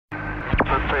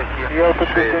Я тут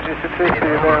 56,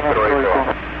 передаю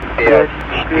настройку. 5,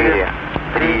 4,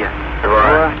 3, 2,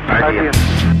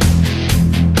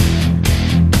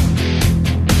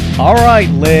 1. All right,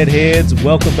 lead heads,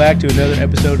 welcome back to another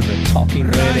episode of the Talking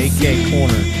Lead AK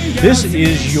Corner. This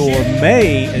is your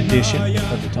May edition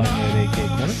of the Talking Lead AK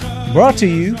Corner, brought to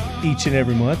you each and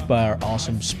every month by our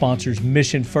awesome sponsors,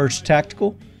 Mission First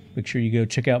Tactical. Make sure you go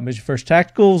check out Mission First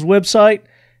Tactical's website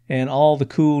and all the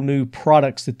cool new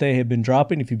products that they have been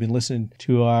dropping. If you've been listening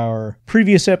to our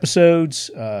previous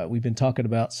episodes, we've been talking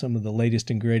about some of the latest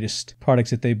and greatest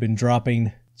products that they've been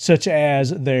dropping, such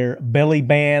as their belly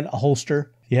band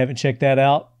holster. If you haven't checked that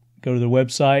out, go to their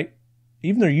website,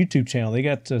 even their YouTube channel. They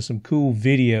got some cool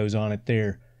videos on it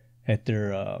there at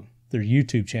their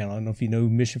YouTube channel. I don't know if you know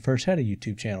Mission First had a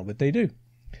YouTube channel, but they do.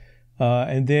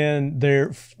 And then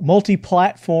their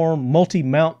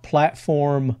multi-mount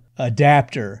platform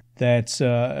adapter. That's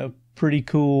a pretty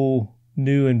cool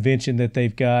new invention that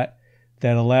they've got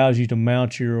that allows you to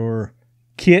mount your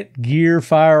kit, gear,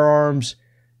 firearms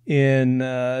in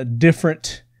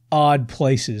different odd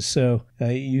places. So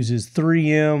it uses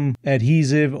 3M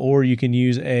adhesive, or you can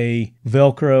use a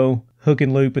Velcro hook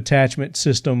and loop attachment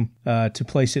system to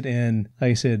place it in,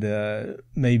 like I said,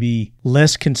 maybe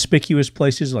less conspicuous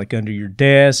places like under your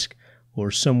desk or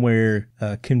somewhere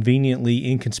conveniently,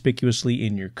 inconspicuously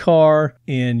in your car,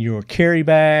 in your carry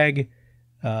bag,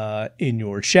 in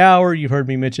your shower. You've heard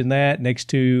me mention that. Next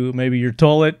to maybe your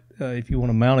toilet, if you want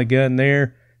to mount a gun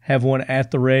there. Have one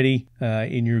at the ready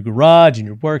in your garage, in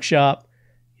your workshop,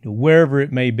 wherever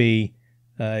it may be.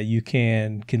 You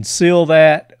can conceal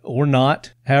that or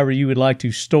not, however you would like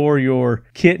to store your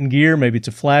kit and gear. Maybe it's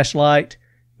a flashlight.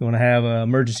 You want to have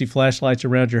emergency flashlights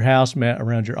around your house,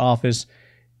 around your office,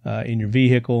 in your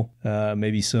vehicle,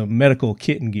 maybe some medical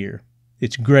kit and gear.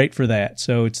 It's great for that.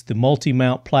 So it's the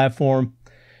multi-mount platform.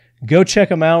 Go check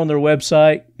them out on their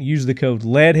website. Use the code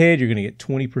LEADHEAD. You're going to get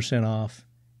 20% off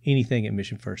anything at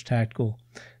Mission First Tactical.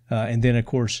 And then, of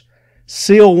course,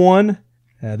 Seal 1,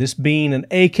 this being an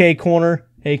AK corner.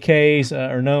 AKs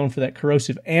are known for that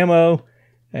corrosive ammo,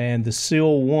 and the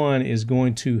Seal 1 is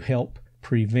going to help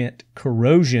prevent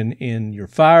corrosion in your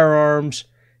firearms,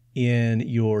 in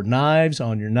your knives,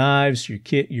 on your knives, your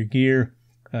kit, your gear.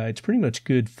 It's pretty much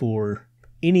good for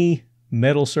any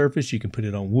metal surface. You can put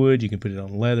it on wood, you can put it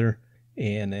on leather,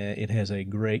 and it has a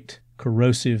great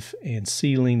corrosive and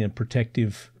sealing and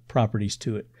protective properties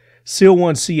to it. Seal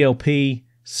 1 CLP,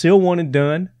 Seal 1 and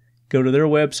done. Go to their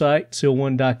website,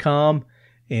 seal1.com,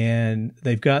 and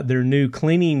they've got their new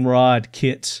cleaning rod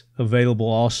kits available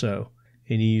also.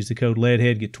 And you use the code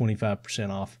LEADHEAD, get 25%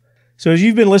 off. So as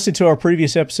you've been listening to our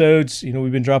previous episodes,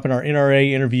 we've been dropping our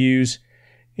NRA interviews,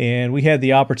 and we had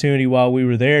the opportunity while we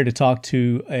were there to talk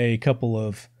to a couple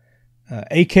of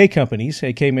AK companies,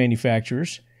 AK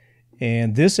manufacturers.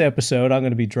 And this episode, I'm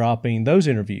going to be dropping those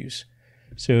interviews.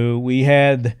 So we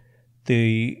had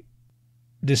the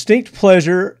distinct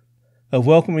pleasure of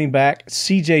welcoming back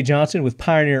CJ Johnson with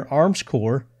Pioneer Arms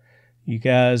Corp. You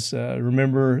guys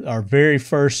remember our very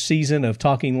first season of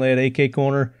Talking Lead AK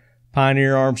Corner.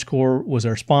 Pioneer Arms Corp was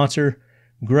our sponsor.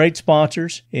 Great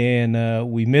sponsors,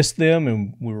 and we missed them,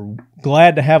 and we were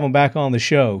glad to have them back on the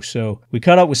show. So we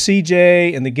caught up with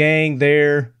CJ and the gang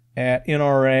there at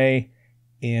NRA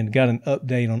and got an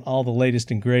update on all the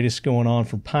latest and greatest going on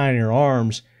from Pioneer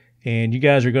Arms. And you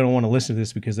guys are going to want to listen to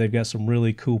this because they've got some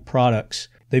really cool products.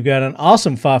 They've got an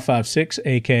awesome 5.56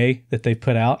 AK that they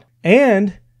put out.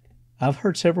 And I've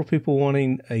heard several people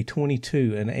wanting a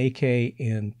 22, an AK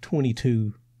in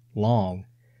 22 long.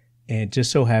 And it just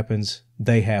so happens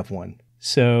they have one.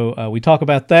 So we talk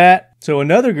about that. So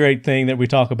another great thing that we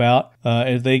talk about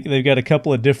is they've got a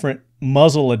couple of different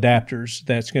muzzle adapters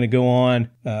that's going to go on.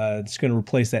 It's going to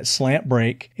replace that slant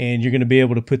brake, and you're going to be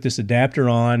able to put this adapter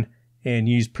on and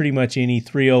use pretty much any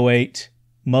 308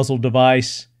 muzzle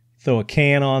device. Throw a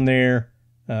can on there.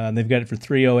 They've got it for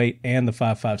 308 and the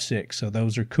 5.56, so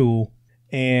those are cool.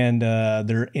 And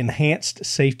they're enhanced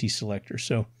safety selectors.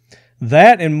 So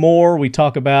that and more we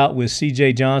talk about with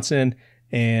CJ Johnson,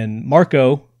 and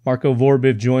Marco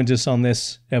Vorobiev joins us on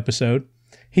this episode.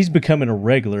 He's becoming a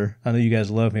regular. I know you guys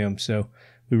love him, so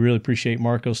we really appreciate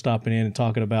Marco stopping in and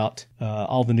talking about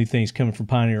all the new things coming from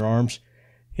Pioneer Arms.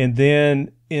 And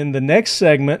then in the next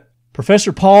segment,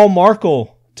 Professor Paul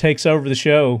Markle takes over the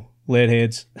show,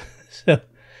 Leadheads. So,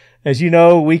 as you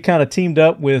know, we kind of teamed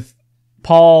up with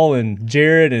Paul and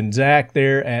Jared and Zach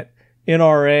there at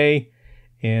NRA,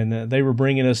 and they were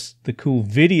bringing us the cool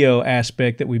video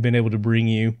aspect that we've been able to bring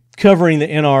you, covering the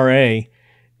NRA.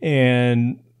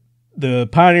 And the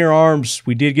Pioneer Arms,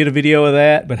 we did get a video of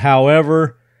that, but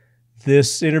however,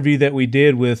 this interview that we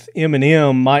did with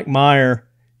M+M, Mike Meier,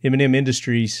 M+M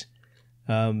Industries,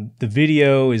 the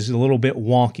video is a little bit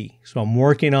wonky. So I'm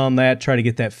working on that, try to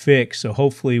get that fixed. So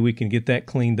hopefully we can get that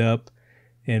cleaned up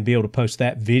and be able to post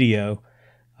that video.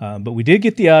 But we did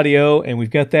get the audio, and we've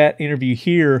got that interview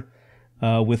here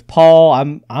with Paul.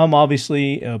 I'm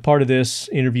obviously a part of this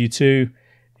interview too.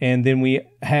 And then we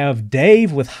have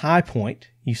Dave with High Point.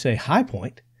 You say High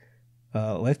Point?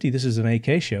 Lefty, this is an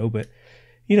AK show, but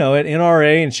you know, at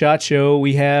NRA and SHOT Show,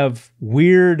 we have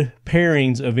weird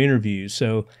pairings of interviews.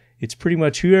 So it's pretty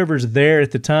much whoever's there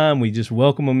at the time, we just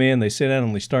welcome them in. They sit down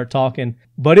and they start talking.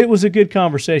 But it was a good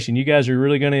conversation. You guys are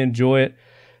really going to enjoy it.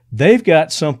 They've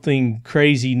got something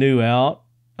crazy new out.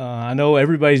 I know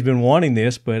everybody's been wanting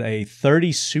this, but a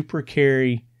 30 super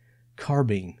carry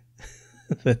carbine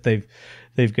that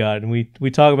they've got. And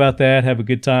we talk about that, have a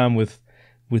good time with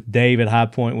Dave at High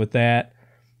Point with that.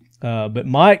 But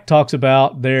Mike talks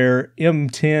about their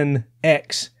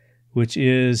M10X, which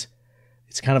is,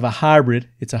 it's kind of a hybrid.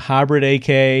 It's a hybrid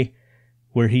AK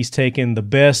where he's taken the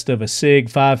best of a SIG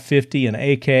 550, an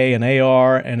AK, an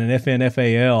AR, and an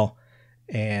FN-FAL,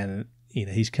 and you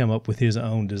know, he's come up with his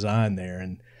own design there.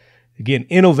 And again,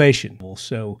 innovation.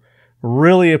 So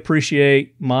really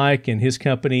appreciate Mike and his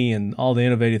company and all the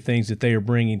innovative things that they are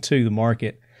bringing to the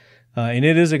market. And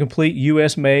it is a complete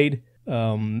U.S. made.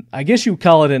 I guess you would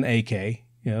call it an AK.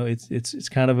 You know, it's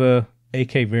kind of a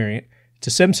AK variant. It's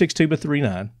a 7.62 by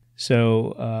 3.9.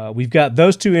 So we've got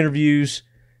those two interviews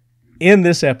in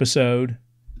this episode.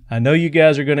 I know you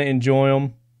guys are going to enjoy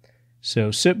them.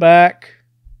 So sit back,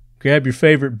 grab your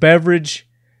favorite beverage.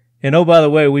 And oh, by the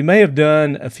way, we may have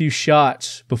done a few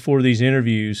shots before these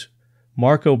interviews.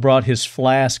 Marco brought his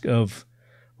flask of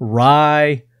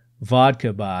rye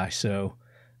vodka by. So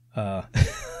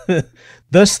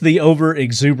thus the over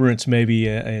exuberance maybe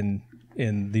in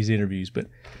these interviews. But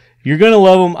you're going to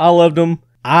love them. I loved them.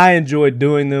 I enjoyed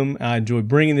doing them. I enjoy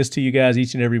bringing this to you guys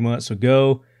each and every month. So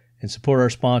go and support our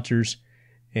sponsors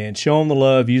and show them the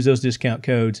love. Use those discount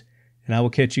codes. And I will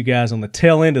catch you guys on the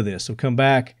tail end of this. So come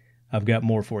back. I've got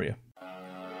more for you.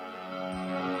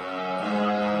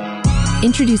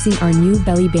 Introducing our new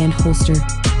belly band holster.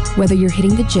 Whether you're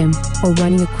hitting the gym or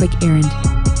running a quick errand,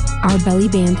 our belly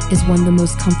band is one of the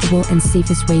most comfortable and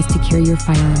safest ways to carry your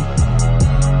firearm.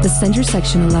 The center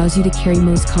section allows you to carry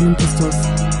most common pistols.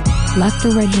 Left or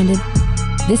right-handed,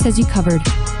 this has you covered.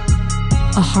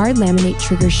 A hard laminate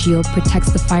trigger shield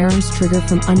protects the firearm's trigger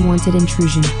from unwanted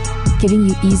intrusion, giving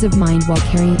you ease of mind while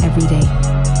carrying every day.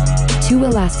 2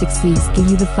 elastic sleeves give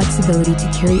you the flexibility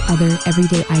to carry other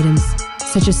everyday items,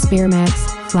 such as spare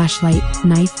mags, flashlight,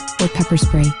 knife, or pepper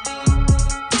spray.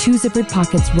 2 zippered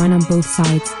pockets run on both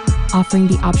sides, offering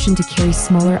the option to carry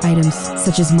smaller items,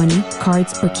 such as money,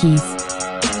 cards, or keys.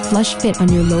 Flush fit on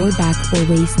your lower back or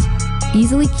waist,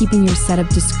 easily keeping your setup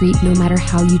discreet no matter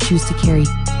how you choose to carry.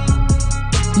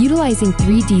 Utilizing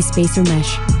 3D spacer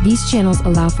mesh, these channels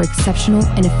allow for exceptional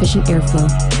and efficient airflow,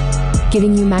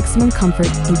 giving you maximum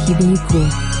comfort and keeping you cool.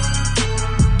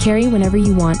 Carry whenever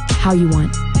you want, how you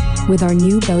want, with our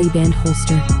new belly band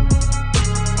holster.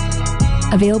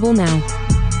 Available now.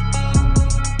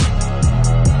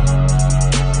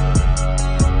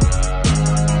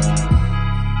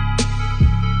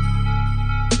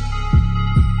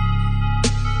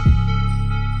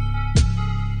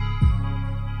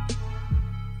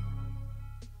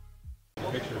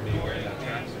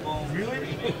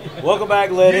 Welcome back,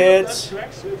 Leadheads.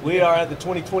 We are at the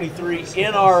 2023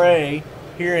 NRA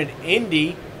here in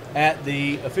Indy at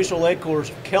the official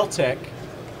headquarters of Kel-Tec.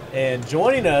 And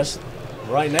joining us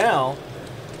right now,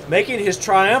 making his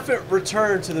triumphant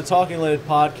return to the Talking Lead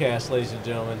podcast, ladies and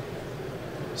gentlemen,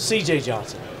 CJ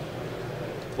Johnson.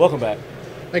 Welcome back.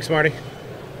 Thanks, Marty.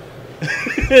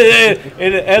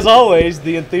 And as always,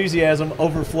 the enthusiasm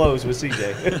overflows with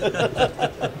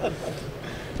CJ.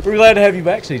 We're glad to have you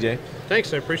back, CJ.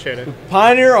 Thanks, I appreciate it.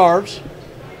 Pioneer Arms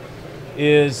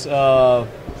is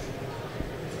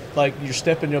like you're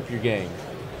stepping up your game.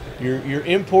 You're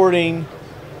importing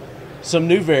some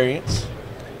new variants.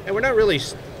 And we're not really,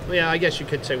 yeah, I guess you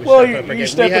could say you're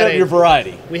stepping up your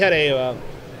variety. We had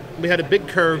a big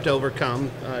curve to overcome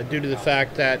due to the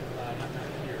fact that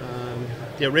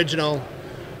the original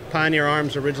Pioneer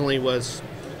Arms originally was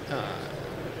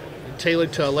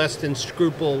tailored to a less than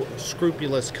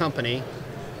scrupulous company,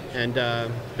 and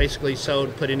basically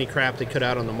put any crap they could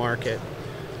out on the market.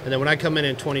 And then when I come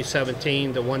in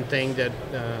 2017, the one thing that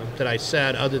I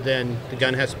said, other than the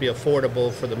gun has to be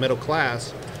affordable for the middle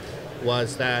class,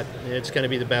 was that it's going to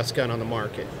be the best gun on the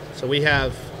market. So we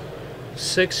have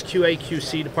 6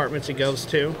 QA/QC departments it goes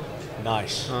to.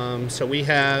 Nice. So we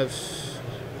have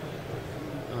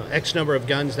X number of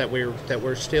guns that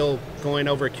we're still going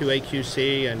over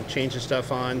QA/QC and changing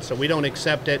stuff on. So we don't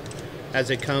accept it as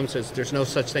it comes. As there's no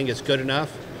such thing as good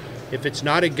enough. If it's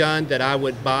not a gun that I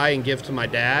would buy and give to my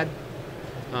dad,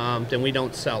 then we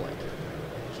don't sell it.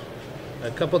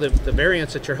 A couple of the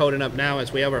variants that you're holding up now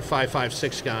is we have our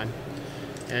 5.56 gun,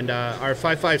 and our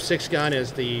 5.56 gun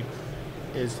is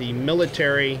the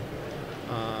military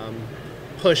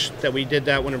push that we did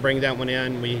that one and bring that one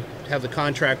in. We have the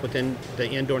contract within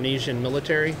the Indonesian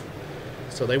military,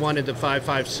 so they wanted the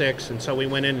 5.56, and so we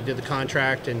went in and did the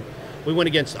contract, and we went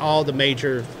against all the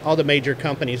major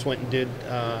companies. Went and did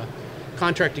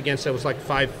contract against it was like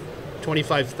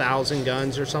 25,000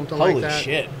 guns or something like that. Holy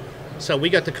shit. So we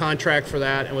got the contract for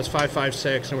that. It was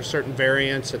 5.56, and there were certain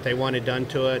variants that they wanted done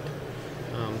to it.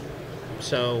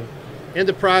 So in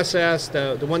the process,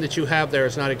 the one that you have there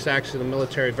is not exactly the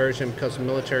military version, because the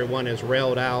military one is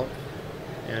railed out.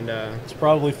 And it's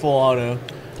probably full auto.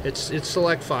 It's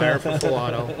select fire for full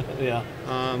auto. Yeah.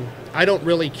 I don't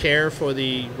really care for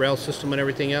the rail system and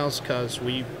everything else, because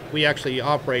we actually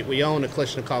operate, we own a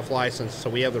Kalashnikov license, so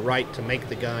we have the right to make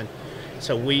the gun.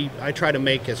 So I try to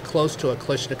make as close to a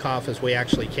Kalashnikov as we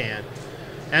actually can.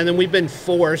 And then we've been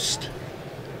forced,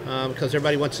 because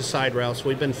everybody wants a side rail, so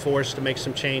we've been forced to make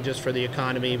some changes for the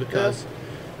economy, because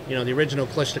you know, the original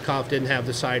Kalashnikov didn't have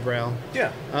the side rail.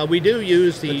 Yeah. We do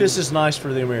use the... But this is nice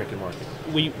for the American market.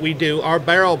 We do. Our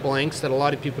barrel blanks that a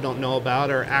lot of people don't know about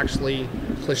are actually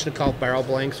Kalashnikov barrel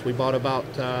blanks. We bought about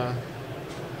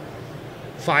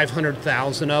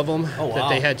 500,000 of them that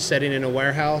they had sitting in a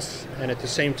warehouse, and at the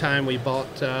same time we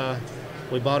bought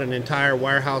an entire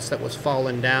warehouse that was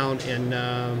fallen down in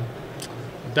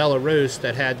Belarus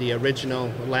that had the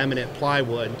original laminate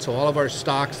plywood. So all of our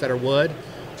stocks that are wood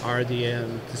are the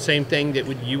same thing that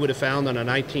you would have found on a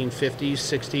 1950s,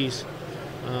 60s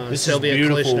this Soviet is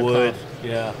beautiful Kalashnikov. wood.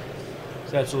 Yeah,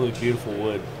 it's absolutely beautiful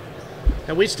wood.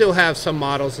 And we still have some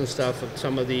models and stuff of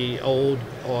some of the old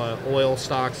oil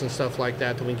stocks and stuff like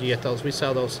that we can get those. We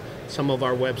sell those, some of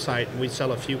our website. We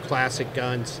sell a few classic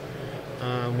guns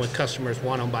when customers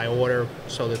want them by order,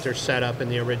 so that they're set up in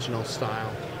the original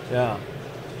style. Yeah.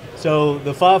 So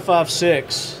the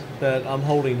 5.56 that I'm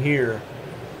holding here,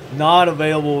 not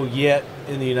available yet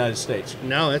in the United States.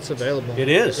 No, it's available. It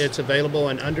is? It's available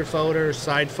in underfolder,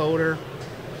 side folder.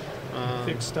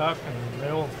 Fixed stock and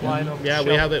rail flying over the Yeah, we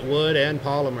shelf. have it wood and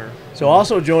polymer. So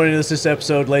also joining us this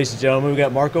episode, ladies and gentlemen, we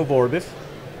got Marco Vorobiev.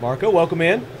 Marco, welcome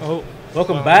in. Oh,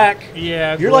 Welcome back.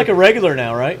 Yeah. You're like a regular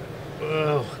now, right?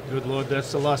 Oh, good Lord,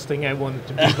 that's the last thing I wanted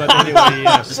to be. But anyway,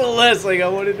 yes. That's the last thing I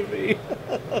wanted to be.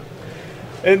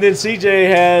 And then CJ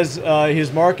has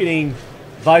his marketing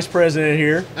vice president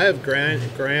here. I have Graham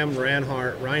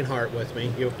Riehart with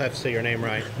me. You'll have to say your name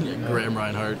right. Yeah, Graham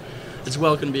Riehart. It's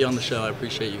welcome to be on the show. I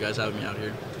appreciate you guys having me out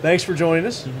here. Thanks for joining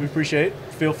us. We appreciate it.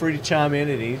 Feel free to chime in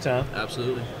at any time.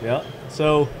 Absolutely. Yeah.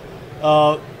 So,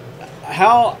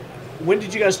 when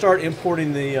did you guys start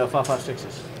importing the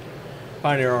 5.56s?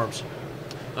 Pioneer Arms.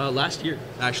 Last year,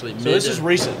 actually. So this is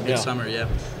recent. Midsummer, yeah.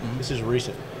 Mm-hmm. This is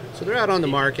recent. So they're out on the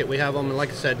market. We have them, and like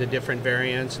I said, the different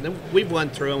variants. And then we've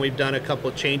went through and we've done a couple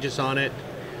of changes on it.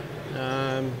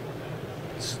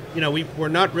 You know, we're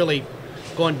not really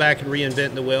going back and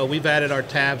reinventing the wheel. We've added our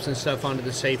tabs and stuff onto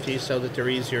the safety so that they're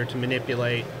easier to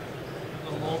manipulate.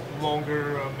 A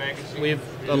longer magazine. We have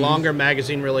a longer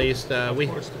magazine release. Of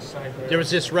course, the side rail. There was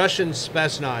this Russian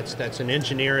Spetsnaz that's an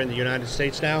engineer in the United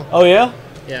States now. Oh, yeah?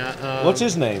 Yeah. What's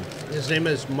his name? His name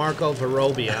is Marco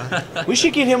Vorobiev. We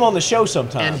should get him on the show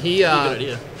sometime. And Good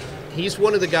idea. he's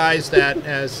one of the guys that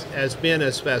has been a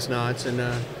Spetsnaz and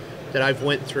that I've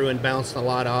went through and bounced a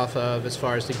lot off of as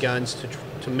far as the guns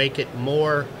to make it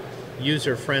more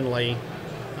user-friendly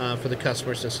for the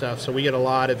customers and stuff. So we get a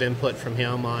lot of input from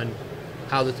him on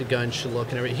how that the gun should look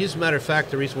and everything. He's, a matter of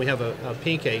fact, the reason we have a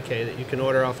pink AK that you can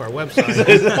order off our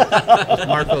website.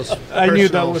 Marco's I knew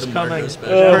that was coming.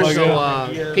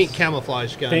 personal pink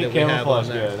camouflage gun Pink that we have on camouflage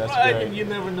there. gun. That's Well, great. you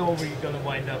never know where you're going to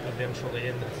wind up eventually.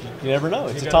 And You never know.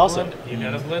 It's you a gotta toss-up. blend-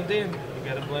 You got to blend in. You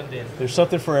got to blend in. There's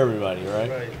something for everybody, right?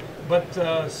 Right. But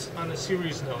on a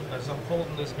serious note, as I'm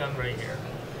holding this gun right here,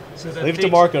 so that Leave it to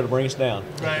Marco to bring us down.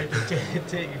 Right. It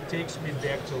takes me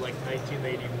back to like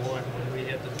 1981 when we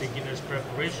had the beginner's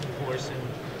preparation course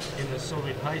in the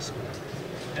Soviet high school.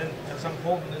 And as I'm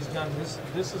holding this gun,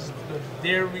 this is the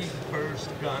very first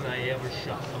gun I ever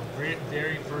shot. The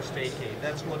very first AK.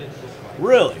 That's what it looked like.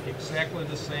 Really? Exactly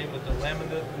the same with the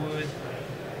laminate wood.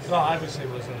 Well, obviously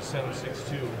it was in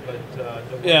 7.62, but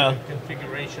the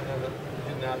configuration of it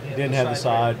Didn't have the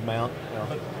side rail. mount. No.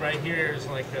 But right here is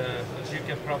like, as you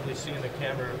can probably see in the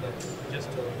camera, that's just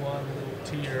a one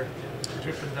little tier.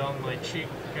 dripping down my cheek,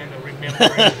 kind of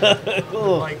remembering the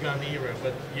bygone era.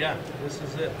 But yeah, this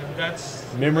is it, and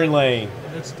that's Memory lane.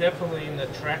 and it's definitely an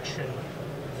attraction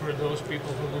for those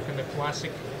people who look in the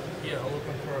classic,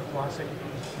 looking for a classic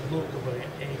look of an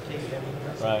AK. I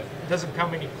mean, it doesn't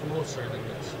come any closer than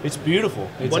this. It's beautiful.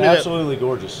 It's One absolutely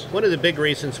gorgeous. One of the big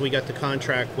reasons we got the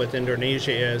contract with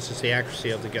Indonesia is the accuracy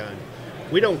of the gun.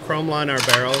 We don't chrome line our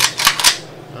barrels.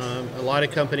 A lot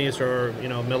of companies are,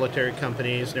 military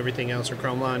companies and everything else are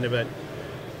chrome lined, but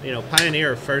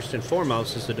Pioneer first and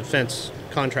foremost is a defense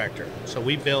contractor. So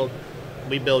we build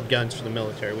guns for the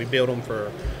military. We build them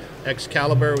for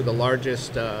Excalibur, the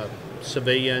largest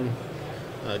civilian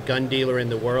gun dealer in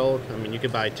the world. I mean, you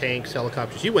could buy tanks,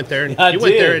 helicopters. You went there and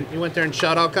you went there and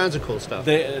shot all kinds of cool stuff.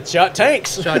 They shot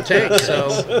tanks. Shot tanks.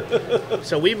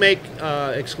 So we make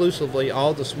exclusively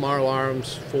all the small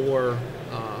arms for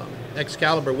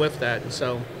Excalibur with that. And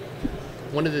so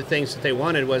one of the things that they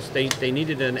wanted was they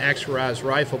needed an accessorized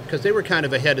rifle because they were kind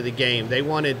of ahead of the game. They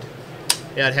wanted,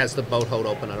 it has the boat hold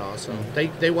open it also.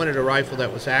 They wanted a rifle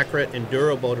that was accurate and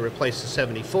durable to replace the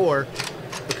 74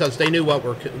 because they knew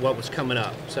what was coming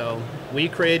up. So we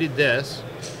created this.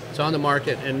 It's on the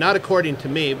market, and not according to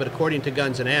me, but according to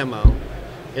Guns and Ammo,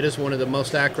 it is one of the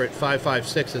most accurate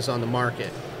 5.56s on the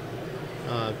market.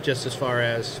 Just as far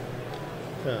as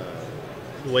the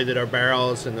way that our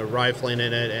barrels and the rifling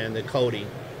in it and the coating.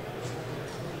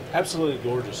 Absolutely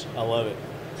gorgeous. I love it.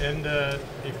 And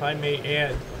if I may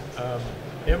add,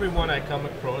 everyone I come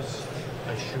across,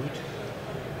 I shoot.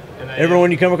 And Everyone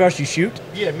you come across, you shoot?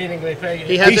 Yeah, meaning if I...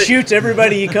 He shoots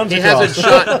everybody he comes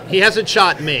across. He hasn't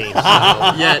shot me. So.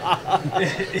 Yet.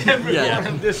 Everyone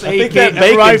of this I think that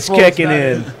bacon's kicking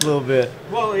in a little bit.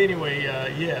 Well, anyway,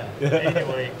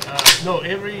 anyway, no,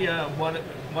 every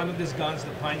one of these guns,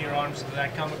 the Pioneer Arms, that I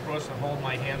come across and hold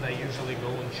my hand, I usually go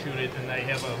and shoot it, and I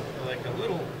have a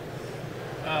little...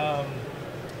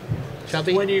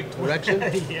 Chubby direction?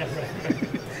 Yeah,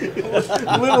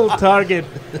 right. Little target,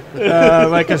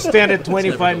 like a standard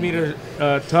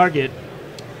 25-meter target,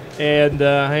 and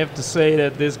I have to say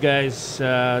that these guys,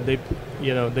 they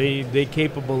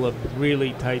capable of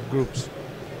really tight groups.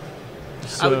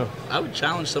 So I would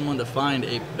challenge someone to find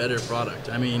a better product.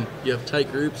 I mean, you have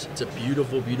tight groups. It's a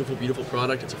beautiful, beautiful, beautiful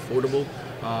product. It's affordable.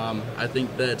 I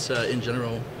think that in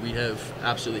general we have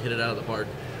absolutely hit it out of the park.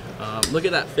 Look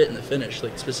at that fit and the finish,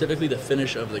 like specifically the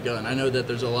finish of the gun. I know that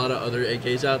there's a lot of other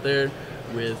AKs out there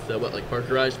with like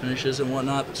Parkerized finishes and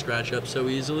whatnot that scratch up so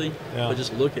easily. But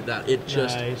just look at that; it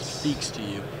just speaks to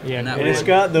you. Yeah, and it's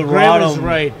got the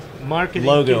Rodham marketing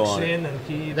logo kicks on it. in,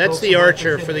 and That's the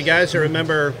Archer. For the guys that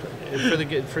remember,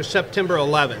 for September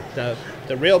 11th,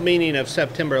 the real meaning of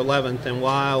September 11th, and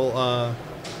while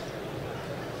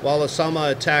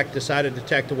Osama decided to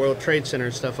attack the World Trade Center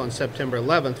and stuff on September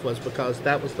 11th was because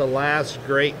that was the last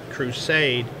great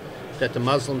crusade that the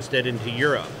Muslims did into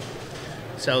Europe.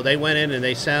 So they went in and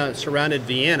they surrounded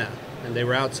Vienna, and they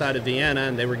were outside of Vienna,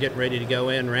 and they were getting ready to go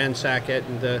in, ransack it,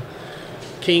 and the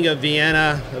king of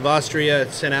Vienna, of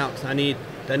Austria, sent out, I need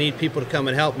people to come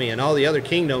and help me. And all the other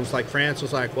kingdoms, like France,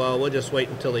 was like, well, we'll just wait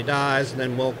until he dies, and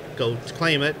then we'll go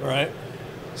claim it. Right.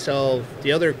 So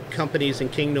the other companies and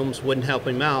kingdoms wouldn't help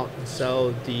him out.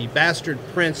 So the bastard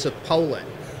prince of Poland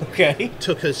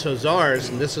took his hussars,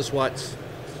 and this is what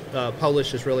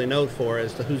Polish is really known for,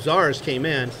 is the hussars came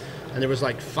in, and there was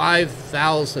like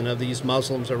 5,000 of these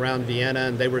Muslims around Vienna,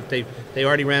 and they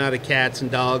already ran out of cats and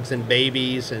dogs and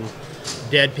babies and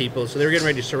dead people, so they were getting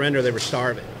ready to surrender. They were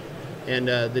starving. And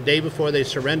the day before they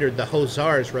surrendered, the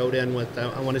hussars rode in with,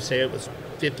 I want to say it was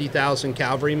 50,000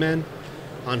 cavalrymen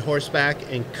on horseback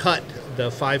and cut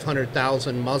the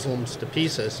 500,000 Muslims to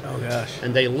pieces. Oh gosh!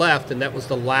 And they left, and that was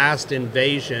the last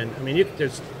invasion. I mean,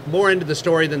 there's more into the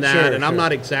story than that, and I'm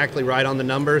not exactly right on the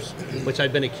numbers, which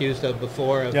I've been accused of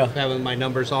before of having my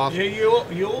numbers off. Yeah,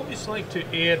 you always like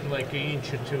to add like an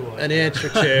inch or two. An inch or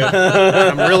two.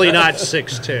 I'm really not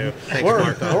 6'2". Thanks,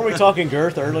 Marco. Were we talking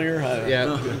girth earlier?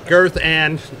 Yeah, girth,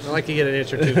 and I like to get an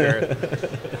inch or two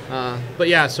girth. But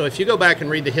yeah, so if you go back and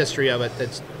read the history of it,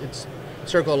 it's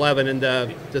Circle 11, and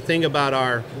the thing about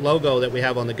our logo that we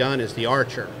have on the gun is the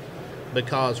Archer,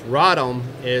 because Rodham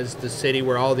is the city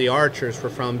where all the archers were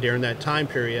from during that time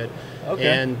period.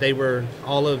 And they were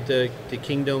all of the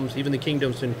kingdoms, even the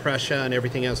kingdoms in Prussia and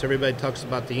everything else. Everybody talks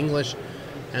about the English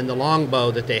and the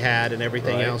longbow that they had and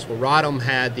everything else. Well, Rodham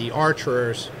had the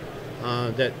archers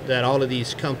that all of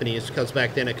these companies, because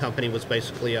back then a company was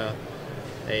basically a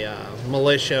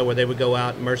militia where they would go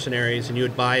out, mercenaries, and you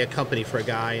would buy a company for a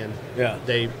guy, and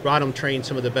Rodham trained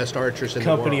some of the best archers in the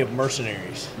world. Company of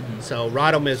mercenaries. So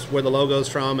Rodham is where the logo's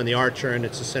from, and the Archer, and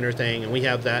it's the center thing, and we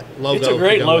have that logo. It's a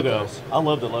great logo. I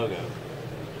love the logo.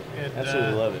 And,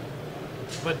 Absolutely love it.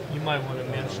 But you might want to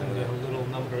mention the little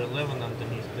number 11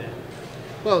 underneath there.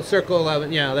 Well, Circle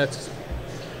 11, yeah, that's...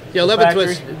 The 11th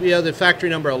was the factory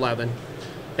number 11.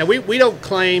 Now, we don't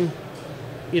claim,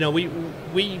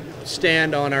 we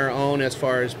stand on our own as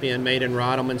far as being made in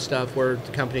Rodham and stuff, where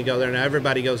the company go there, and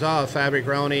everybody goes, oh,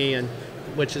 Fabric-Roni, and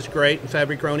which is great.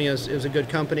 Fabric-Roni is a good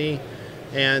company,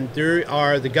 and there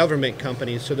are the government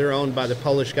companies, so they're owned by the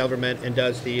Polish government and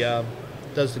does the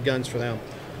guns for them.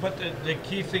 But the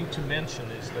key thing to mention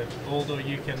is that although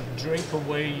you can drink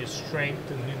away your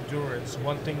strength and endurance,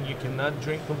 one thing you cannot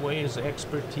drink away is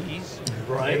expertise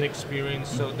and experience.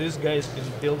 So this guy's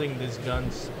been building these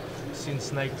guns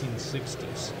since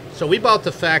 1960s. So we bought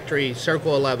the factory,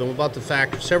 Circle 11, we bought the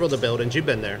factory, several of the buildings, you've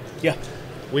been there. Yeah.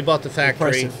 We bought the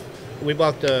factory. Impressive. We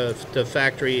bought the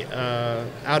factory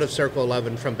out of Circle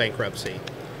 11 from bankruptcy.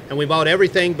 And we bought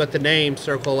everything but the name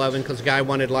Circle 11 because the guy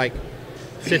wanted like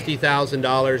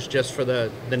 $50,000 just for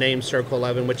the name Circle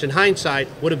 11, which in hindsight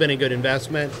would have been a good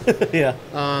investment. Yeah.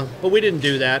 But we didn't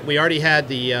do that. We already had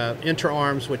the Inter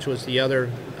Arms, which was the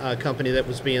other company that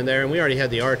was being there, and we already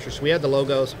had the Archers. We had the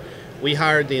logos. We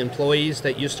hired the employees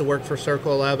that used to work for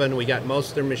Circle 11. We got most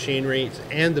of their machinery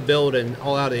and the building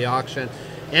all out of the auction.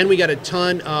 And we got a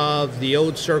ton of the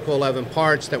old Circle 11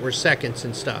 parts that were seconds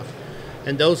and stuff.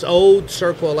 And those old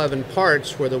Circle 11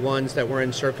 parts were the ones that were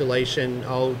in circulation,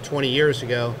 20 years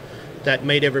ago, that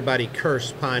made everybody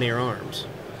curse Pioneer Arms.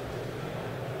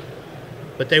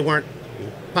 But they weren't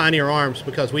Pioneer Arms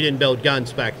because we didn't build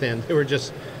guns back then. They were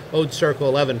just old Circle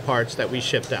 11 parts that we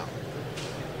shipped out.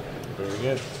 Very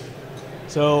good.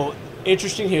 So,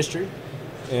 interesting history,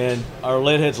 and our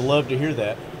leadheads love to hear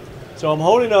that. So I'm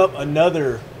holding up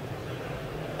another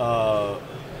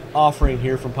offering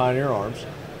here from Pioneer Arms.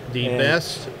 The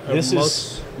best,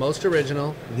 most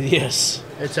original. Yes,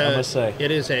 I must say.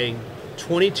 It is a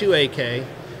 22 AK.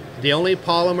 The only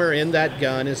polymer in that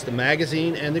gun is the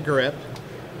magazine and the grip.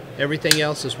 Everything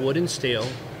else is wood and steel.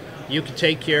 You could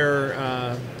take your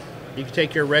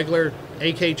regular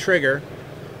AK trigger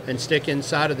and stick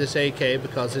inside of this AK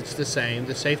because it's the same.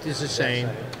 The safety is the same.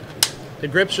 The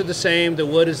grips are the same. The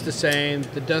wood is the same.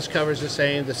 The dust cover is the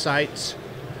same. The sights,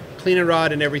 cleaning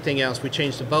rod, and everything else. We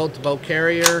changed the bolt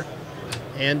carrier,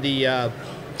 and the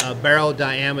barrel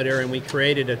diameter, and we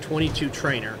created a 22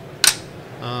 trainer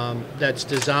that's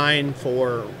designed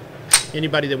for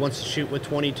anybody that wants to shoot with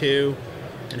 22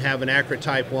 and have an accurate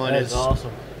Type 1. That's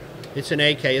awesome. It's an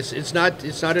AK. It's not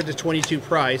at a 22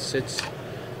 price.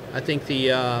 I think the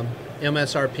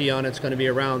MSRP on it's going to be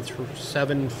around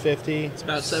 $750. It's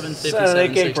about $750. It's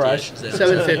an AK price.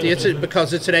 $750. It's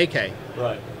because it's an AK.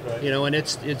 Right. And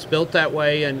it's built that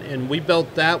way, and we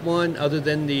built that one. Other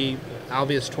than the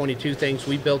obvious 22 things,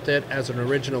 we built it as an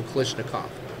original Kalashnikov.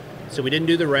 So we didn't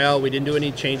do the rail. We didn't do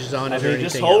any changes on it.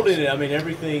 Just holding it. I mean,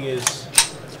 everything is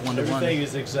one-to-one. Everything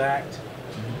is exact.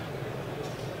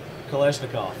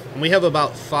 Kalashnikov. And we have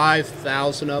about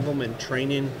 5,000 of them in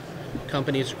training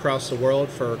companies across the world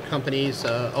for companies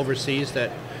overseas.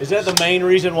 Is that the main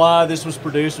reason why this was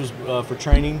produced, was for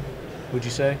training, would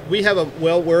you say? We have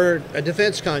we're a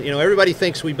defense everybody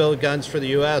thinks we build guns for the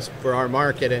U.S. for our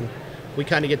market, and we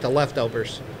kind of get the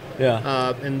leftovers.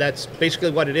 Yeah. And that's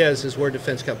basically what it is we're a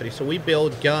defense company. So we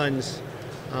build guns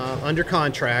under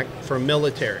contract for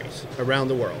militaries around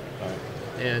the world. All right.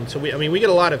 And so we get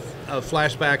a lot of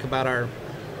flashback about our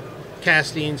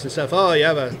castings and stuff. Oh, you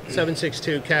have a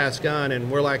 7.62 cast gun, and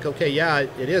we're like, okay, yeah,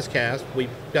 it is cast. We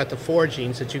got the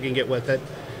forgings that you can get with it.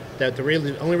 That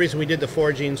the only reason we did the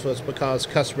forgings was because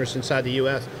customers inside the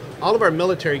U.S. All of our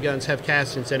military guns have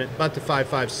castings in it, but the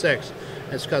 5.56.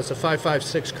 It's because the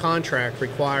 5.56 contract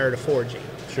required a forging.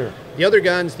 Sure. The other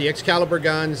guns, the Excalibur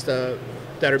guns, that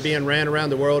are being ran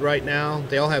around the world right now,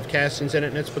 they all have castings in it,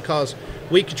 and it's because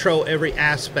we control every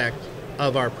aspect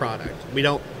of our product. We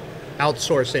don't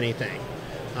outsource anything.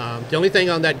 The only thing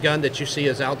on that gun that you see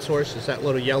is outsourced is that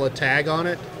little yellow tag on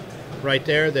it right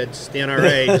there. That's the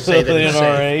NRA to say that it's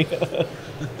safe.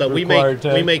 But we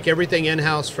make everything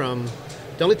in-house. From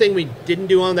the only thing we didn't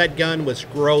do on that gun was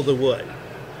grow the wood.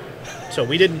 So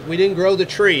we didn't grow the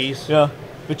trees. Yeah,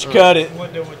 but you cut it.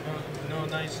 There were no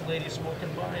nice ladies walking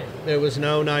by. There was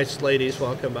no nice ladies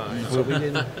walking by. No. So we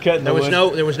didn't. There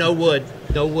was no wood.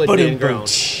 No wood being grown.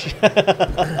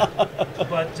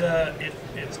 But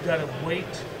it's got a weight,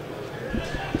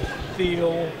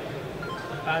 feel.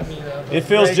 I mean, it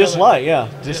feels just like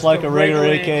a regular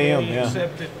AKM. Yeah.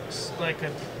 Except it's like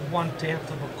a 1/10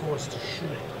 of a course to shoot.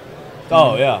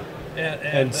 Oh yeah.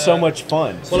 And so much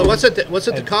fun. Well, what's at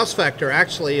the cost factor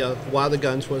actually of why the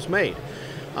guns was made?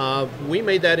 We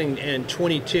made that in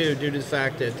 22 due to the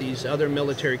fact that these other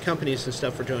military companies and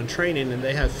stuff are doing training, and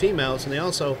they have females, and they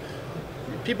also,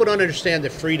 people don't understand the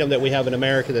freedom that we have in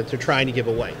America that they're trying to give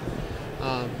away.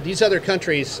 These other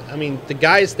countries, I mean, the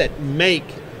guys that make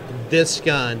this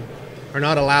gun are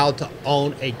not allowed to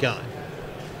own a gun.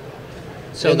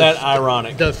 So isn't that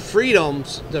ironic? The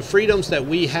freedoms that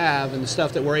we have and the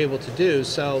stuff that we're able to do.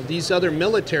 So these other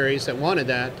militaries that wanted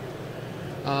that,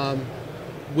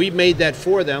 we made that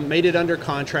for them, made it under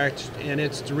contract, and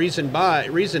it's the reason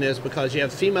is because you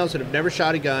have females that have never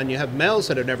shot a gun, you have males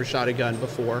that have never shot a gun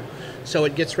before, so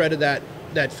it gets rid of that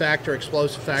factor,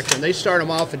 explosive factor, and they start them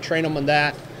off and train them on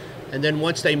that, and then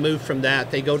once they move from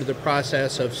that, they go to the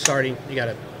process of starting.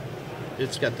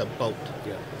 It's got the bolt.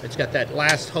 Yeah. It's got that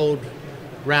last hold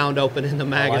round open in the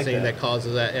magazine that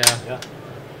causes that. Yeah.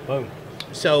 Boom.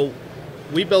 So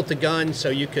we built the gun so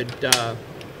you could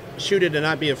shoot it and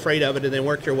not be afraid of it, and then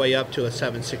work your way up to a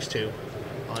 7.62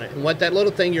 on it. And what that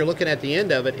little thing you're looking at the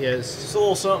end of it is, just a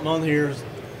little something on here.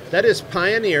 That is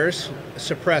Pioneer's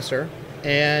suppressor,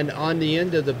 and on the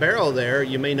end of the barrel there,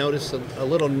 you may notice a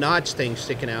little notch thing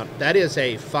sticking out. That is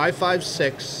a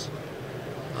 5.56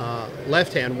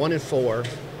 left hand 1 and 4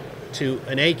 to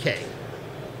an AK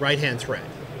right hand thread.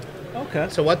 Okay.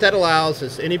 So what that allows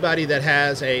is anybody that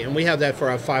has and we have that for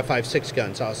our 5.56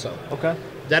 guns also. Okay.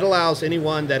 That allows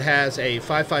anyone that has a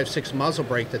 5.56 muzzle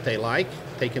brake that they like,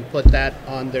 they can put that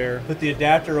on their... Put the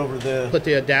adapter over the... Put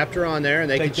the adapter on there, and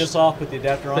they take can... this off, put the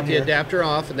adapter on Put the adapter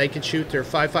off, and they can shoot their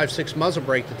 5.56 muzzle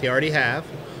brake that they already have.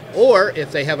 Or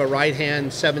if they have a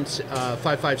right-hand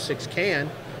 5.56 can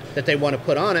that they want to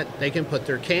put on it, they can put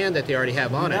their can that they already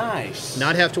have on Nice. it.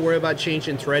 Not have to worry about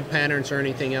changing thread patterns or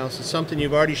anything else. It's something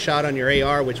you've already shot on your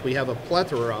AR, which we have a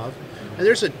plethora of. And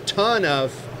there's a ton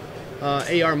of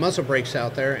AR muzzle brakes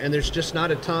out there, and there's just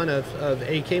not a ton of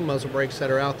AK muzzle brakes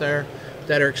that are out there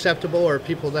that are acceptable or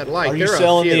people that like. Are you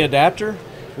selling the adapter?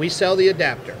 We sell the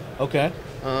adapter. Okay.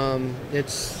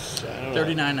 It's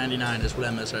 $39.99 is what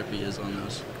MSRP is on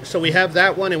those. So we have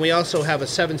that one, and we also have a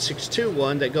 7.62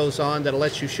 one that goes on that'll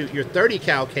let you shoot your 30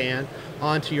 cal can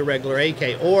onto your regular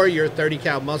AK, or your 30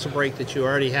 cal muzzle brake that you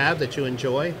already have that you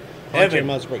enjoy onto your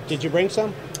muzzle brake. Did you bring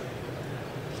some?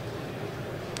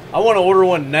 I want to order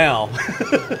one now.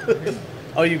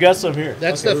 Oh, you got some here.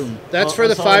 That's for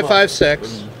the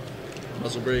 5.56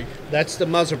 muzzle brake. That's the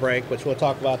muzzle brake, which we'll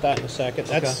talk about that in a second.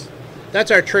 That's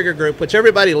our trigger group, which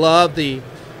everybody loved, the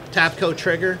Tapco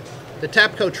trigger. The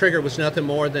Tapco trigger was nothing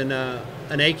more than an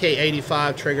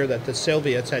AK-85 trigger that the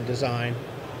Soviets had designed.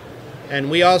 And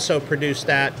we also produced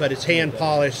that, but it's hand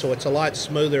polished, so it's a lot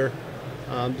smoother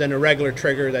than a regular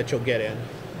trigger that you'll get in.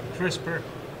 Crisper.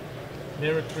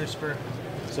 Mirror crisper.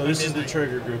 So this is the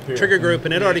trigger group here. Trigger group,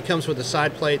 and it already comes with a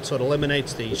side plate, so it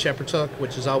eliminates the shepherd's hook,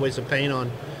 which is always a pain on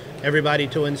everybody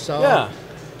to install. Yeah.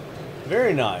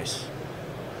 Very nice.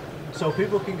 So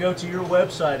people can go to your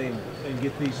website and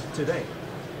get these today.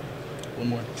 One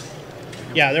more.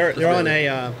 Yeah, they're on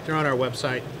our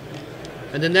website,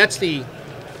 and then that's a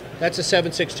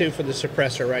 7.62 for the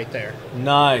suppressor right there.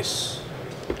 Nice.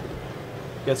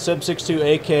 Got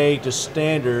 7.62 AK to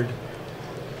standard.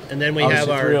 And then we have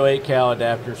our 308 cal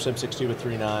adapter, 7.62 with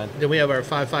 3.9. Then we have our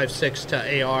 5.56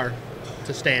 to AR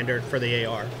to standard for the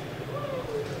AR.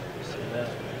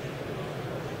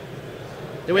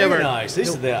 Then we have our nice. This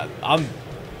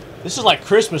is like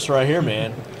Christmas right here,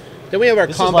 man. Then we have our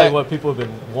this combat. Is like what people have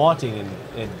been wanting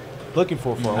and looking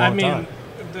for a long time.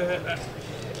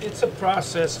 It's a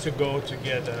process to go to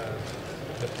get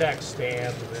the tech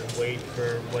stand and then wait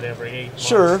for whatever 8 months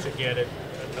to get it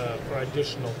for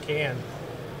additional can.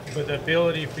 But the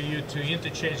ability for you to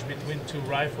interchange between two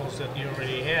rifles that you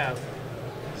already have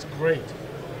is great.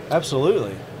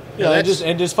 Absolutely. Yeah,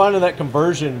 and just finding that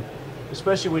conversion,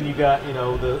 especially when you got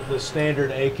the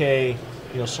standard AK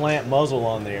slant muzzle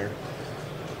on there,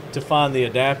 to find the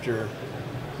adapter.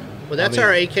 Well, that's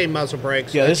our AK muzzle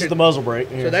brake. Yeah, this is the muzzle brake.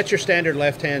 So that's your standard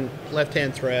left hand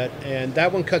thread, and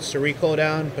that one cuts the recoil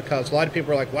down because a lot of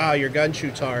people are like, "Wow, your gun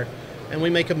shoots hard," and we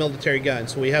make a military gun,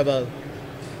 so we have a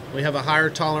higher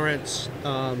tolerance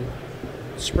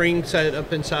spring set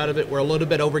up inside of it. We're a little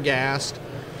bit overgassed.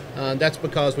 That's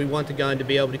because we want the gun to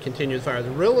be able to continue to fire.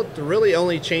 The really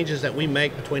only changes that we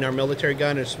make between our military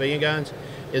gun and civilian guns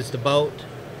is the bolt,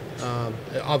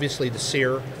 obviously the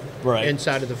sear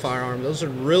inside of the firearm. Those are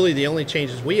really the only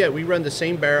changes. We run the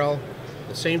same barrel,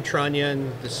 the same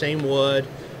trunnion, the same wood,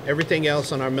 everything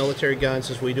else on our military guns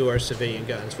as we do our civilian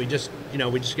guns. We just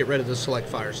get rid of the select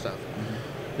fire stuff.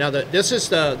 Now this is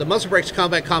the muzzle brake's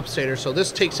combat compensator, so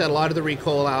this takes out a lot of the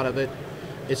recoil out of it.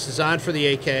 It's designed for the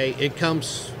AK. It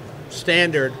comes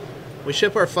standard We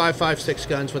ship our 5.56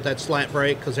 guns with that slant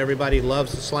brake because everybody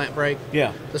loves the slant brake.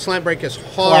 Yeah. The slant brake is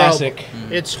horrible. Classic.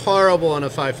 It's horrible on a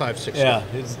 5.56 Yeah, gun.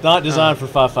 it's not designed for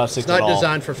 5.56 It's at not all.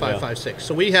 designed for 5.56.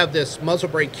 So we have this muzzle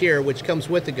brake here, which comes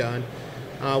with the gun.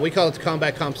 We call it the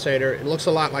combat compensator. It looks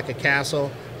a lot like a castle,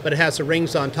 but it has the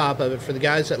rings on top of it for the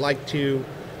guys that like to,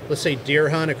 let's say, deer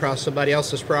hunt across somebody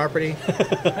else's property.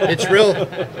 It's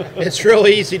real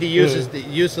easy to use.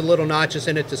 Use the little notches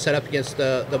in it to set up against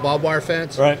the barbed wire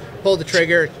fence. Right. Pull the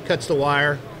trigger, it cuts the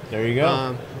wire. There you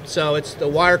go. So it's the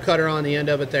wire cutter on the end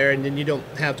of it there, and then you don't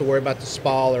have to worry about the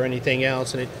spall or anything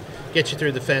else, and it gets you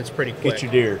through the fence pretty quick. Get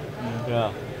your deer.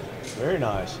 Yeah. Very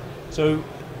nice. So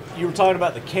you were talking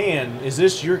about the can. Is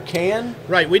this your can?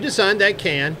 Right. We designed that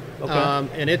can, Okay.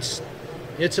 and it's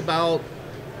about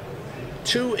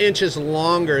 2 inches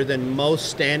longer than most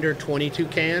standard 22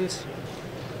 cans,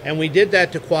 and we did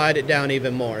that to quiet it down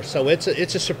even more. So it's a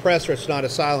suppressor, it's not a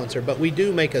silencer, but we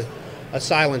do make a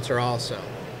silencer also.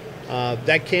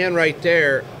 That can right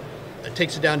there, it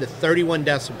takes it down to 31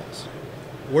 decibels.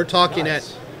 We're talking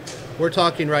Nice. we're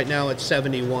talking right now at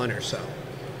 71 or so.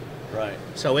 Right.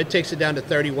 So it takes it down to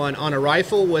 31 on a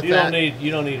rifle with You that.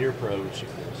 don't need ear pro to shoot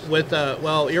this. With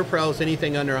well, ear pros,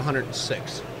 anything under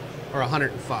 106 or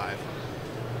 105.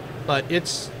 But it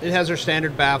has our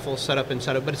standard baffle set up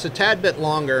inside of it, but it's a tad bit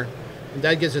longer, and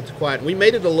that gives it the quiet. We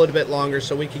made it a little bit longer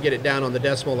so we could get it down on the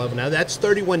decimal level. Now that's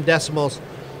 31 decimals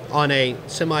on a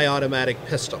semi-automatic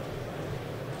pistol.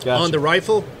 Gotcha. On the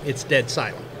rifle, it's dead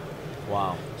silent.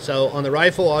 Wow. So on the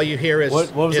rifle, all you hear is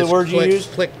What was the is word you click,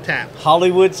 used? Click, tap.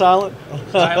 Hollywood silent.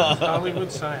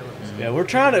 Hollywood silence. Yeah, we're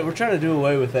trying to do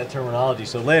away with that terminology.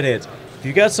 So leadheads, if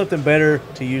you got something better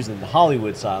to use than the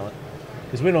Hollywood silent,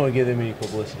 because we don't want to give them any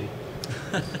publicity,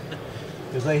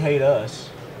 because they hate us,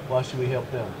 why should we help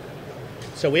them?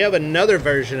 So we have another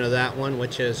version of that one,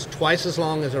 which is twice as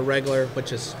long as a regular,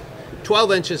 which is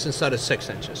 12 inches instead of 6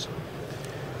 inches.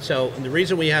 So the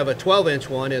reason we have a 12-inch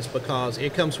one is because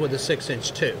it comes with a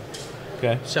 6-inch too.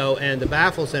 Okay. So, and the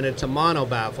baffles in it's a mono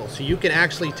baffle. So you can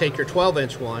actually take your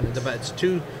 12-inch one, it's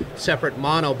 2 separate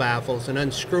mono baffles, and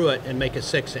unscrew it and make a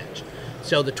 6-inch.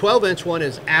 So the 12-inch one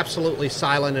is absolutely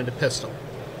silent in the pistol.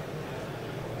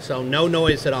 So no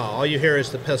noise at all. All you hear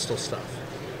is the pistol stuff.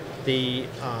 The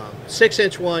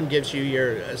 6-inch one gives you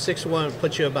your 6-1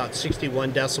 puts you about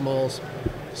 61 decimals,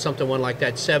 something one like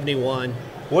that, 71.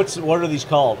 What are these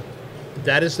called?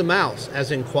 That is the mouse,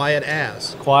 as in quiet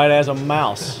as. Quiet as a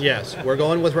mouse. Yes, we're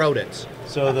going with rodents.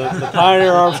 So the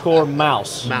Pioneer Arms Corp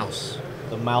mouse. Mouse.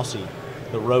 The mousy,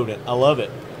 the rodent. I love it.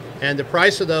 And the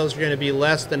price of those are going to be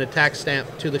less than a tax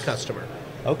stamp to the customer.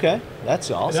 Okay,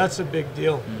 that's awesome. That's a big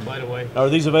deal, by the way. Are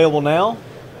these available now?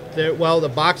 Well, the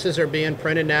boxes are being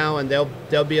printed now, and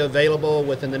they'll be available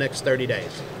within the next 30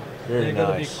 days. Very They're going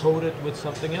to be nice. coated with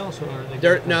something else, or are they?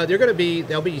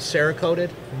 They'll be Cerakoted.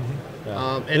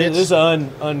 Yeah. And this is an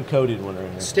uncoated one right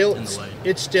here.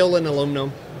 It's still in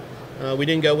aluminum. We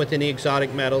didn't go with any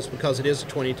exotic metals because it is a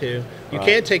 22. You Right.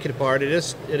 can take it apart. It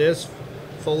is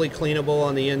fully cleanable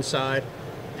on the inside,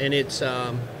 and it's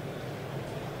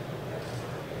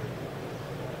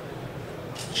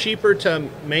cheaper to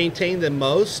maintain than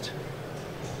most.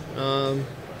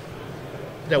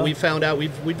 That we found out.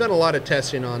 We've done a lot of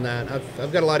testing on that.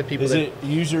 I've got a lot of people. Is it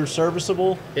user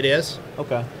serviceable? It is.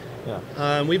 Okay.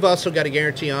 Yeah. We've also got a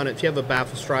guarantee on it. If you have a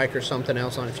baffle strike or something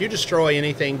else on it, if you destroy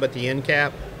anything but the end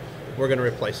cap, we're going to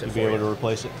replace it You'll for be able you. to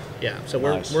replace it. Yeah, so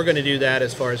Nice. we're going to do that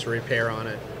as far as the repair on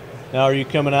it. Now, are you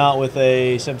coming out with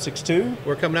a 7.62?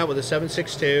 We're coming out with a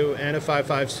 7.62 and a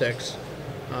 5.56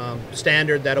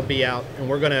 standard. That'll be out, and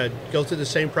we're going to go through the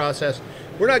same process.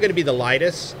 We're not going to be the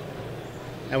lightest,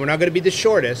 and we're not going to be the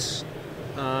shortest,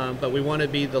 but we want to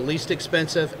be the least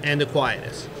expensive and the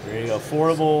quietest. There you go.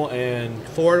 Affordable and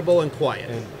Quiet.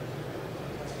 and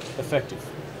effective.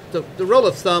 The rule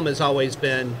of thumb has always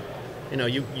been,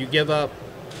 you give up.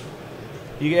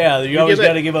 You always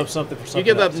got to give up something for something. You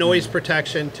give up else. noise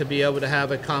protection to be able to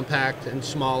have it compact and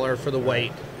smaller for the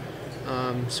weight.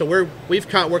 So we're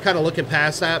kind of looking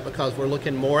past that because we're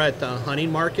looking more at the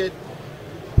hunting market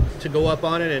to go up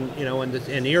on it,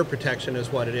 and ear protection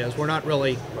is what it is. We're not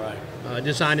really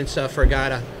designing stuff for a guy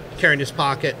to carry in his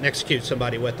pocket and execute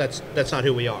somebody with. That's not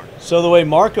who we are. So the way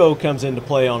Marco comes into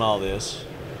play on all this,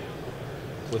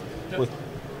 with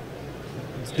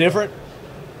it's different.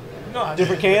 No,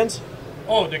 Different cans.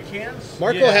 Oh, the cans.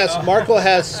 Marco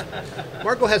has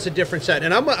a different set,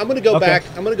 and I'm going to go Okay. back.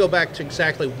 I'm going to go back to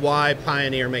exactly why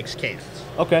Pioneer makes cans.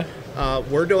 Okay.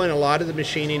 We're doing a lot of the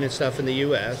machining and stuff in the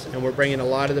U.S., and we're bringing a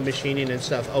lot of the machining and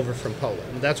stuff over from Poland.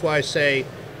 And that's why I say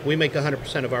we make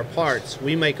 100% of our parts.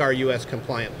 We make our U.S.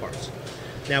 compliant parts.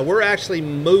 Now we're actually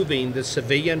moving the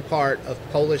civilian part of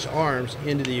Polish Arms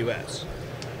into the U.S.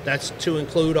 That's to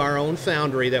include our own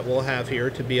foundry that we'll have here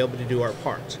to be able to do our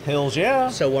parts. Hells yeah.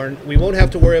 So we won't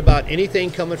have to worry about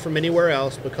anything coming from anywhere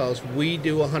else because we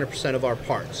do 100% of our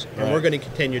parts. And we're going to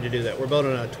continue to do that. We're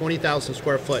building a 20,000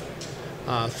 square foot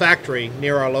factory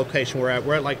near our location we're at.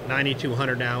 We're at like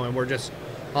 9,200 now, and we're just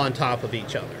on top of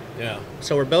each other. Yeah.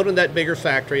 So we're building that bigger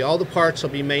factory. All the parts will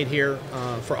be made here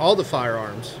for all the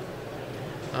firearms.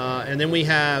 And then we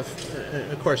have,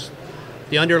 of course,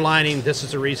 the underlining, this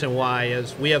is the reason why,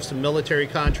 is we have some military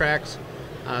contracts,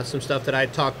 some stuff that I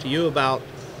talked to you about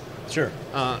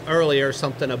earlier,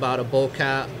 something about a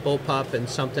bullpup and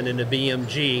something in the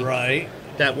BMG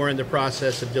that we're in the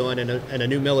process of doing, and a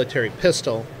new military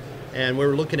pistol, and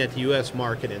we're looking at the U.S.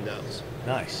 market in those.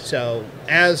 Nice. So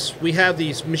as we have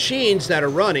these machines that are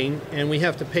running and we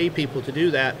have to pay people to do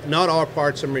that, not all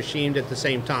parts are machined at the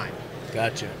same time.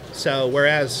 Gotcha. So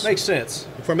whereas makes sense.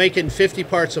 If we're making 50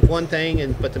 parts of one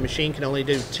thing, but the machine can only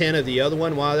do 10 of the other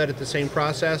one while that at the same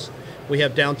process, we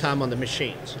have downtime on the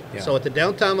machines. Yeah. So at the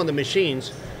downtime on the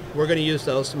machines, we're going to use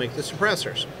those to make the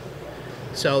suppressors.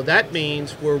 So that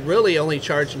means we're really only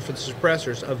charging for the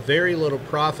suppressors a very little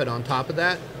profit on top of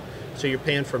that. So you're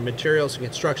paying for materials and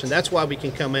construction. That's why we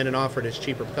can come in and offer it as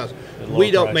cheaper, because we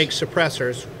don't make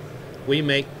suppressors, we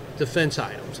make defense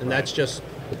items, and that's just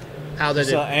how that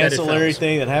it's an ancillary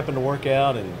thing that happened to work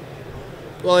out, and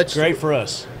well, it's great for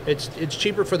us. It's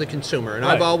cheaper for the consumer, and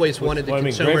I've always wanted the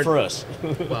consumer. Great for us.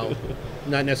 Well,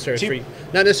 not necessarily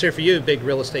for you, big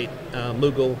real estate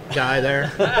mogul guy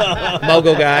there,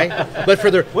 mogul guy. But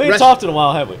for the we ain't talked in a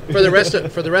while, have we? For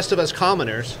the rest of us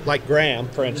commoners, like Graham,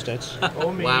 for instance.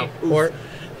 Oh me. Wow. Or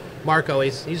Marco,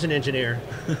 he's an engineer.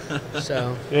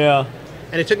 So yeah.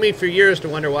 And it took me for years to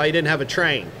wonder why he didn't have a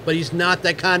train, but he's not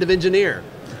that kind of engineer.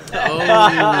 Oh,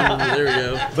 there we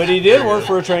go. But he did work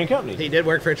for a train company. He did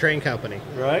work for a train company.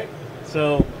 Right.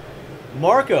 So,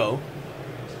 Marco,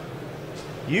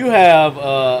 you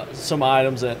have some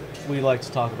items that we like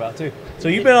to talk about too. So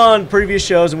you've been on previous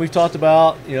shows, and we've talked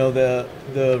about the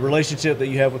relationship that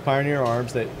you have with Pioneer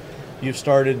Arms, that you've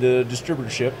started the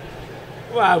distributorship.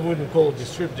 Well, I wouldn't call it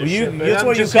distributorship. Well, that's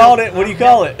what you called it. What do you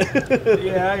call it?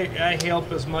 Yeah, I help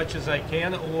as much as I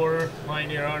can, or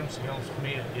Pioneer Arms helps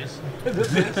me, I guess.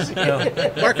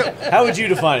 Marco, how would you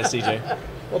define it, CJ?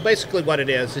 Well, basically what it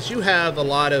is you have a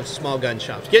lot of small gun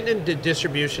shops. Getting into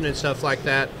distribution and stuff like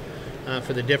that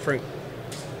for the different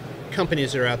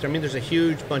companies that are out there. I mean, there's a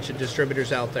huge bunch of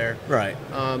distributors out there. Right.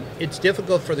 It's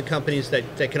difficult for the companies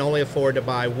that can only afford to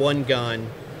buy one gun.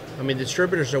 I mean, the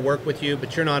distributors will work with you,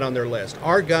 but you're not on their list.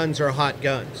 Our guns are hot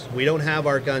guns. We don't have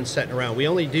our guns sitting around. We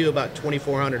only do about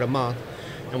 2,400 a month,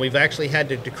 and we've actually had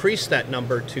to decrease that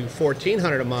number to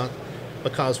 1,400 a month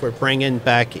because we're bringing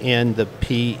back in the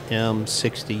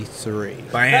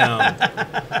PM63. Bam.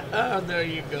 Oh, there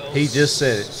you go. He just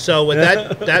said it. So with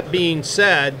that being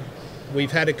said,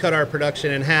 we've had to cut our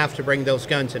production in half to bring those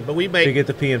guns in. But we make... To get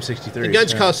the PM63. The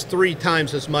guns cost 3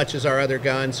 times as much as our other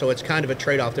guns, so it's kind of a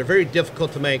trade-off. They're very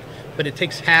difficult to make, but it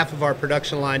takes half of our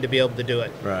production line to be able to do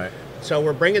it. Right. So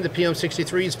we're bringing the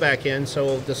PM63s back in,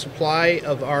 so the supply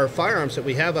of our firearms that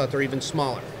we have out there are even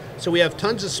smaller. So we have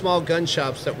tons of small gun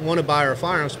shops that want to buy our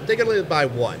firearms, but they can only buy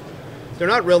one. They're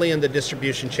not really in the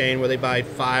distribution chain where they buy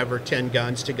 5 or 10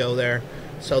 guns to go there.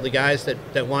 So the guys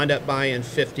that wind up buying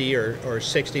 50 or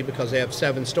 60 because they have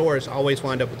 7 stores always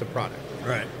wind up with the product.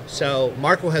 Right. So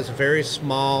Marco has a very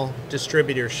small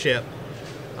distributorship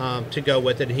to go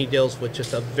with it, and he deals with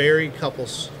just a very couple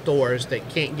stores that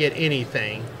can't get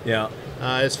anything. Yeah.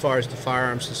 As far as the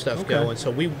firearms and stuff go, and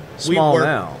so we work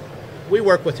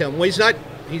with him. Well, he's not.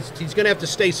 He's going to have to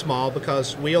stay small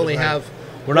because we only have.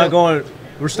 We're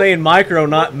staying micro,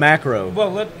 not macro.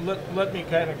 Well, let me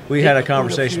kind of... We had a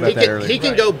conversation about that earlier. He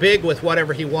can go big with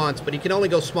whatever he wants, but he can only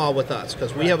go small with us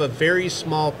because we have a very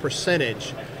small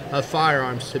percentage of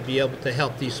firearms to be able to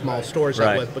help these small stores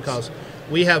out with, because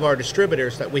we have our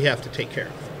distributors that we have to take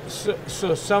care of.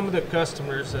 So some of the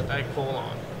customers that I call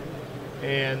on,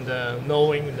 and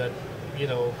knowing that,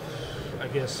 I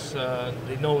guess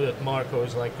they know that Marco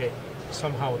is like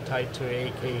somehow tied to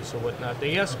AKs or whatnot,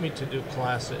 they ask me to do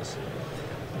classes.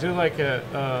 Do like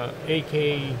a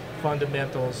AK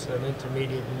fundamentals and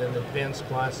intermediate and then advanced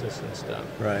classes and stuff.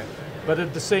 Right. But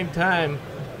at the same time,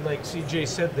 like CJ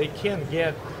said, they can't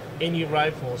get any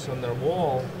rifles on their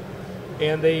wall,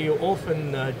 and they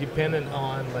often dependent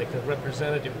on like the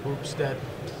representative groups that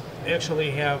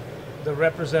actually have the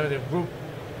representative group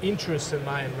interests in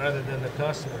mind rather than the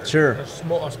customer. Sure.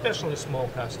 Especially small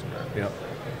customer. Yep.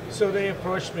 So they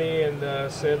approached me and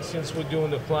said, since we're doing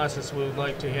the classes, we would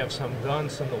like to have some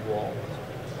guns on the wall.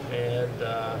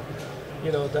 and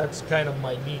you know, that's kind of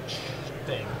my niche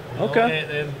thing. You know?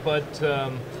 Okay.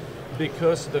 But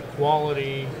because of the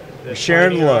quality, the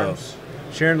sharing the Pioneer love. Arms,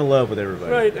 Sharing the love with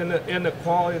everybody. right, and the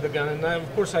quality of the gun, and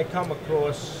of course I come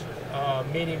across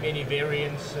many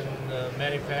variants and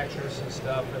manufacturers and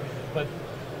stuff, but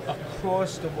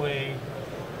across the way,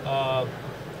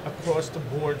 across the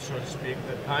board, so to speak,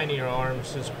 the Pioneer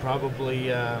Arms is probably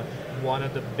one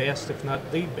of the best, if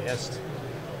not the best,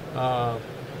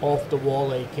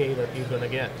 off-the-wall AK that you're gonna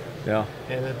get. Yeah.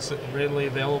 And it's readily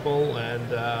available, and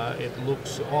it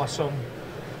looks awesome.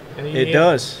 And It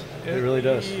does. It really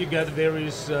does. You got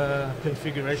various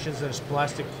configurations. There's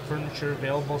plastic furniture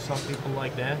available. Some people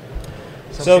like that.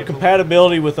 Some So people-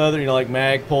 compatibility with other, you know, like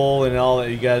Magpul and all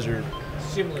that, you guys are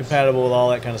seamless. compatible with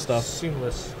all that kind of stuff.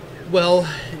 Seamless. Well,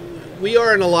 we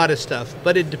are in a lot of stuff,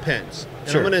 but it depends. And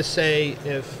Sure. I'm going to say,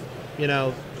 if, you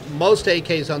know, most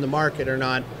AKs on the market are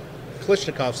not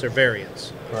Kalashnikovs, they're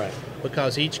variants. Right.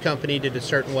 Because each company did a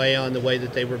certain way on the way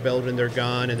that they were building their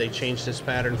gun, and they changed this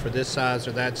pattern for this size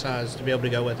or that size to be able to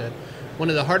go with it. One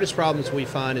of the hardest problems we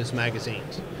find is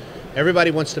magazines.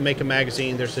 Everybody wants to make a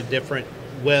magazine. There's a different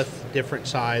width, different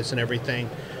size, and everything.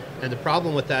 And the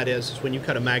problem with that is when you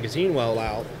cut a magazine well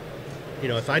out, you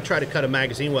know, if I try to cut a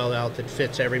magazine well out that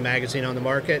fits every magazine on the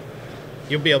market,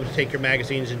 you'll be able to take your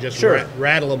magazines and just Sure.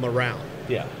 rattle them around.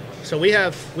 Yeah. So we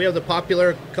have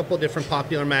the couple of different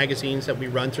popular magazines that we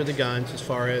run through the guns as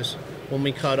far as when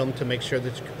we cut them to make sure that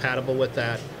it's compatible with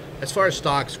that. As far as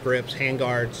stocks, grips,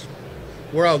 handguards,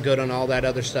 we're all good on all that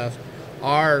other stuff.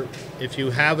 If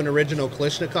you have an original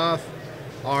Kalashnikov,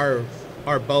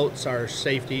 our bolts, our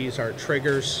safeties, our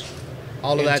triggers,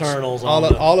 all of that, Internals,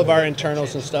 all of our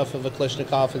internals and stuff of a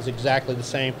Kalashnikov is exactly the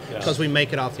same because we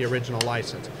make it off the original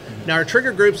license. Now our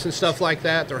trigger groups and stuff like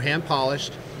that, they're hand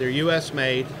polished, they're U.S.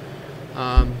 made.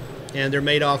 And they're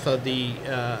made off of the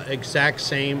exact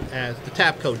same as the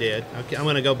Tapco did. Okay, I'm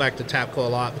going to go back to Tapco a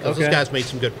lot because those guys made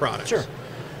some good products. Sure.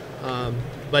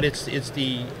 But it's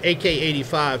the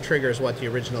AK-85 trigger is what the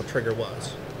original trigger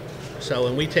was. So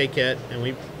when we take it and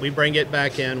we bring it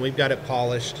back in, we've got it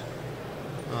polished.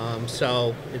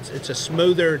 So it's a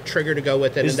smoother trigger to go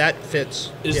with it, and that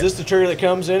fits. Is this the trigger that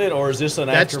comes in it, or is this an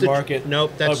aftermarket?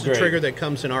 Nope, that's upgrade? the trigger that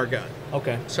comes in our gun.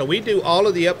 Okay. So we do all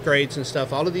of the upgrades and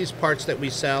stuff, all of these parts that we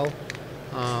sell,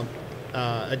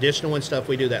 additional and stuff,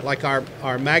 we do that. Like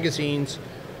our magazines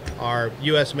are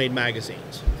U.S. made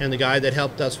magazines. And the guy that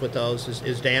helped us with those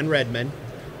is Dan Redmond.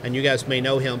 And you guys may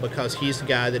know him because he's the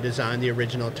guy that designed the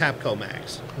original Tapco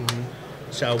mags. Mm-hmm.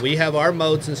 So we have our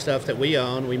modes and stuff that we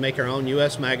own. We make our own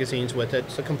U.S. magazines with it.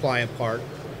 It's a compliant part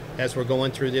as we're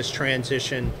going through this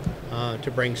transition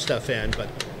to bring stuff in.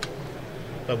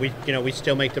 But we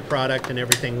still make the product and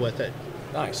everything with it.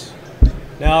 Nice.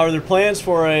 Now, are there plans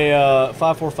for a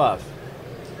 545?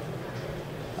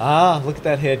 Look at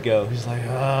that head go. He's like,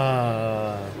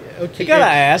 Okay, you gotta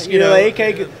ask. You know, AK.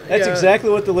 That's yeah. exactly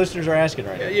what the listeners are asking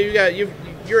right now.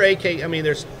 Your AK. I mean,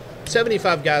 there's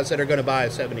 75 guys that are going to buy a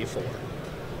 74.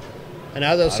 And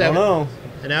out of those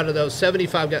and out of those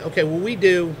 75 guys, okay, well we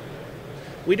do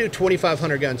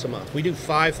 2,500 guns a month. We do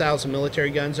 5,000 military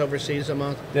guns overseas a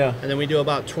month. Yeah. And then we do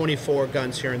about 24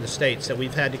 guns here in the States that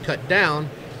we've had to cut down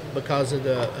because of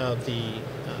the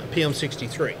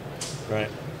PM63. Right.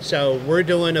 So we're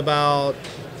doing about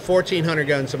 1,400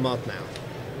 guns a month now.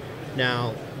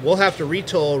 Now, we'll have to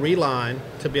retool, reline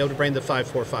to be able to bring the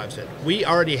 545s in. We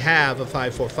already have a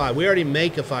 545. We already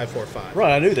make a 545.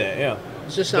 Right, I knew that, yeah.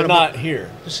 It's just but not here.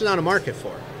 This is not a market for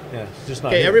it. Yeah, just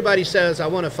not Okay, here. everybody says, I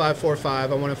want a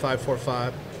 545, I want a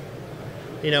 545.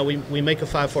 You know, we make a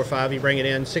 545, you bring it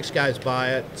in, 6 guys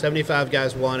buy it, 75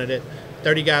 guys wanted it,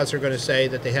 30 guys are going to say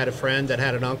that they had a friend that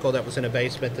had an uncle that was in a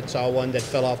basement that saw one that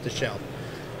fell off the shelf.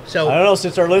 So I don't know,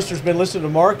 since our listener's been listening to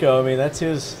Marco, I mean, that's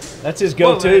his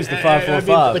go-to is the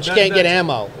 545. but you can't get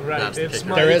ammo. Right, it's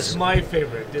There my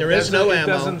favorite. There is no ammo. It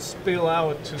doesn't spill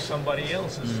out to somebody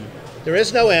else's. There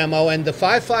is no ammo, and the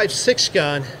 5.56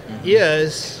 gun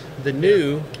is the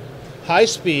new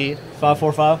high-speed,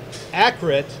 545?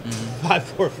 accurate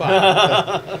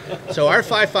 5.45. So our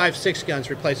 5.56 guns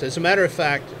replace it. As a matter of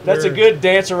fact, That's a good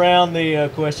dance around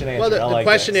the question answer. well, the I like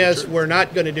question that. is, we're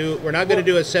not going to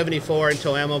do a 74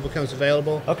 until ammo becomes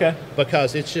available. Okay.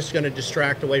 Because it's just going to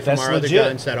distract away from That's our legit. other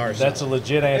guns that are. That's a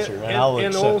legit answer, and I'll and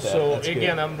accept also, that. That's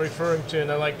again, good. I'm referring to,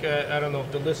 and I don't know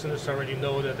if the listeners already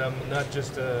know that I'm not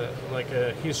just a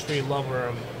history lover.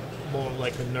 I'm more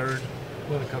like a nerd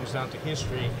when it comes down to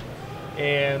history.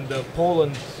 and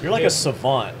Poland. You're like a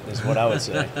savant, is what I would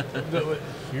say.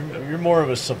 You're more of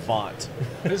a savant.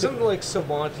 Isn't like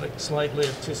savant like slightly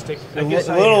autistic? I A guess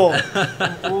little.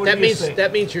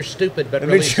 That means you're stupid, but That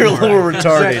really means you're a smart. little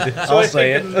retarded. So I'll I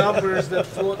say think it. the numbers that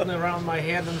floating around my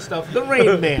head and stuff. The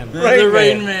Rain Man. The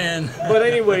Rain Man. But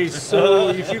anyway, so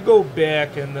if you go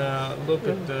back and look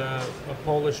at the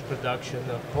Polish production,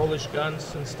 the Polish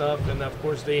guns and stuff, and of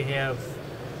course they have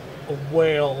a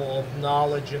whale of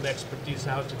knowledge and expertise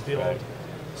how to build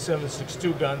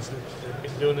 7.62 guns. They've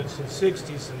been doing it since the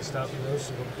 60s and stuff. You know,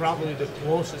 so probably the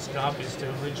closest copies to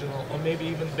original, or maybe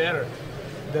even better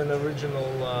than original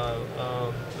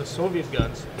the Soviet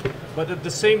guns. But at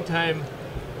the same time,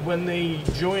 when they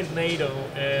joined NATO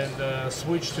and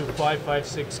switched to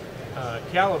 5.56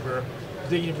 caliber,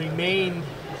 they remain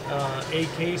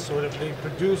AK sort of.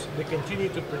 They continue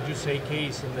to produce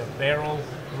AKs in the barrel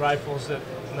rifles that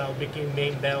now became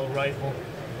main battle rifle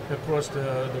across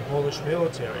the Polish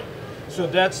military. So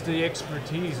that's the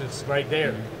expertise. It's right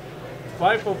there.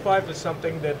 5.05 is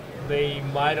something that they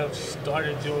might have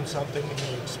started doing something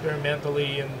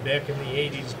experimentally and back in the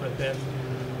 80s, but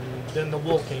then the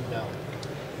wall came down.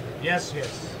 Yes.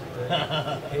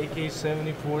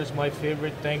 AK-74 is my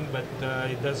favorite thing, but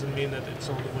it doesn't mean that it's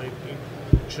all the way. It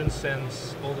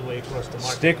transcends all the way across the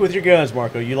market. Stick with your guns,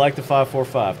 Marco. You like the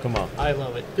 5.45. Come on. I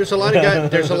love it. There's a lot of guns.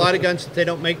 There's a lot of guns that they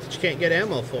don't make that you can't get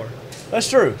ammo for. That's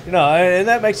true. You know, and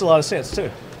that makes a lot of sense too.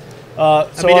 So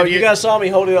if you guys saw me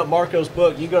holding up Marco's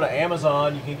book. You go to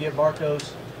Amazon. You can get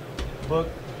Marco's book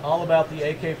all about the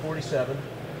AK-47.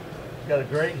 Got a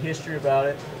great history about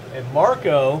it. And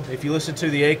Marco, if you listen to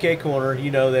the AK Corner,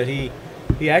 you know that he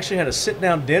actually had a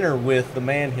sit-down dinner with the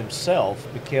man himself,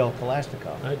 Mikhail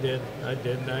Kalashnikov. I did.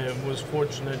 I was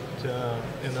fortunate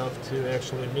enough to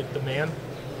actually meet the man.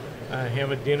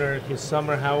 Have a dinner at his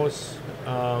summer house.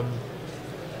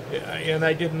 And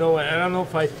I didn't know, I don't know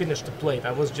if I finished the plate.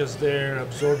 I was just there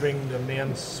absorbing the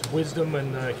man's wisdom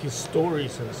and his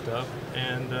stories and stuff.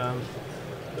 And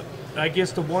I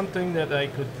guess the one thing that I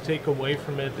could take away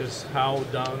from it is how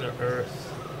down to earth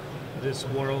this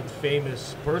world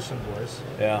famous person was.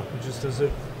 Yeah. Just as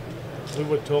if we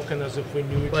were talking as if we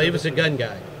knew each other. Well, he was a gun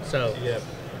guy, so Yeah.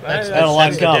 that's had a lot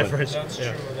in the common. difference. That's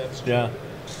Yeah. true. That's true. Yeah.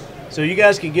 So you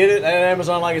guys can get it at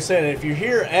Amazon, like I said. And if you're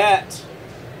here at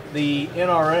the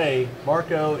NRA,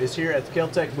 Marco is here at the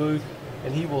Kel-Tec booth,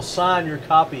 and he will sign your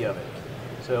copy of it.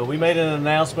 So we made an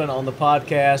announcement on the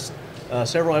podcast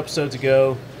several episodes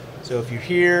ago. So if you're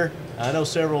here, I know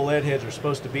several lead heads are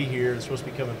supposed to be here. They're supposed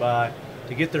to be coming by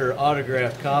to get their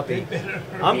autographed copy.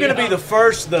 I'm going to be the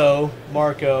first, though,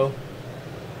 Marco,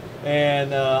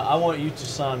 and I want you to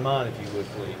sign mine if you would,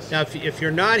 please. Now, if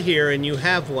you're not here and you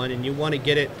have one and you want to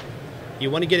get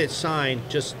it signed,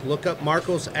 just look up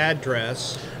Marco's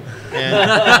address and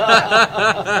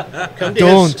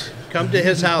come to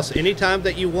his house anytime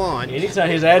that you want.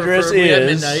 Anytime his address preferably at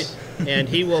is midnight, and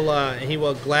he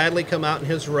will gladly come out in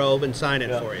his robe and sign it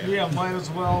for you. Yeah, might as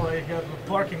well. I got a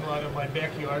parking lot in my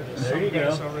backyard that There some you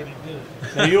guys go. already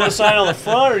did. Now, you want to sign on the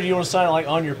front, or do you want to sign it like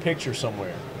on your picture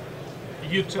somewhere?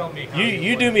 You tell me. How You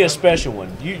want do it me a done. special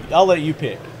one. I'll let you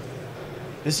pick.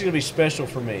 This is gonna be special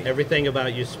for me, Everything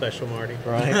about you is special, Marty.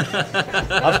 right?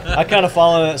 I kind of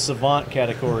fall in that savant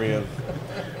category of.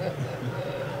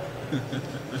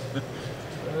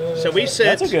 So we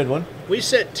That's a good one. We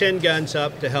sent 10 guns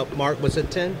up to help Mark. Was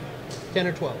it 10? 10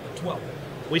 or 12? 12.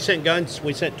 We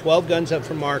sent 12 guns up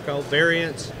from Marco,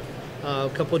 variants,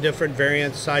 a couple of different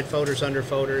variants, side folders, under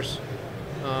folders,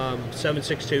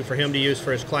 7.62 for him to use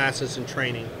for his classes and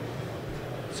training.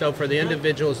 So for the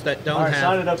individuals that don't All right,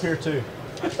 sign have, it up here too.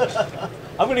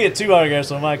 I'm gonna get 2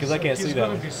 autographs on mine because I can't see He's that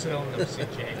going one. to be selling them,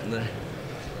 CJ.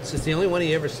 this is the only one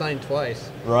he ever signed twice.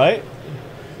 Right?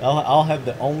 I'll have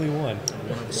the only one.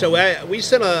 So we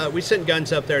sent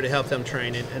guns up there to help them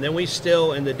train, and then we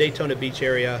still in the Daytona Beach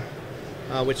area,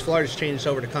 which Florida's changed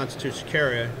over to Constitution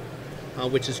Carrier,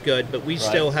 which is good. But we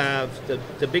still have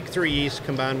the big 3 East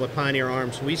combined with Pioneer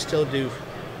Arms. We still do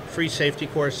free safety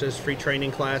courses, free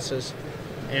training classes,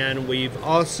 and we've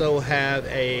also have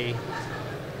a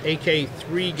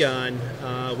AK-3 gun,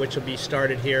 which will be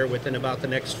started here within about the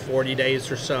next 40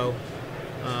 days or so.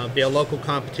 Be a local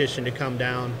competition to come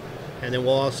down, and then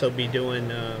we'll also be doing.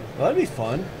 Well, that'd be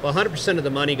fun. Well, 100% of the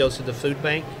money goes to the food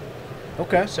bank.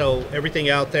 Okay. So everything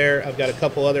out there, I've got a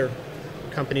couple other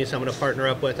companies I'm going to partner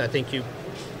up with. I think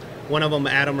one of them,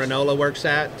 Adam Renola, works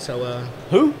at. So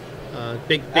Who?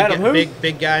 Adam who?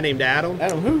 big guy named Adam.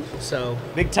 Adam who? So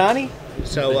Big Tiny?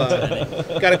 So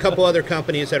got a couple other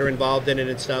companies that are involved in it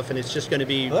and stuff, and it's just going to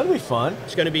be. Well, that'd be fun.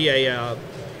 It's going to be a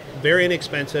very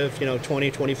inexpensive, $20,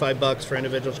 $25 for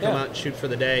individuals to come out and shoot for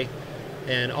the day.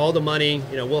 And all the money,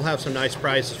 you know, we'll have some nice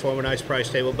prices for them, a nice price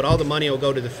table, but all the money will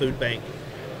go to the food bank.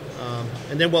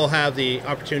 And then we'll have the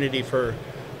opportunity for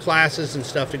classes and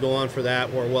stuff to go on for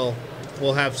that, where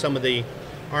we'll have some of the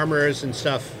armorers and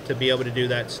stuff to be able to do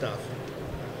that stuff.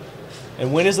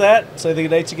 And when is that? Say the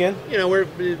dates again. You know,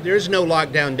 there's no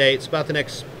lockdown date. It's about the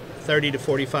next 30 to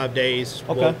 45 days.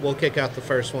 Okay. We'll kick out the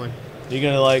first one. You're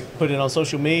gonna like put it on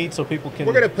social media so people can.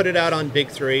 We're gonna put it out on Big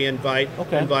 3. Invite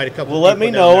a couple. Well, let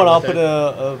me know, and I'll put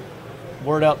a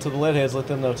word out to the lead heads. Let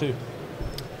them know too.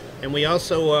 And we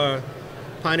also,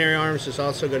 Pioneer Arms is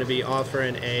also going to be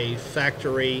offering a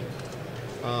factory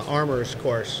armorers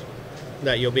course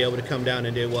that you'll be able to come down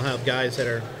and do. We'll have guys that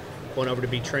are going over to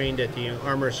be trained at the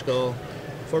armor school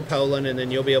for Poland, and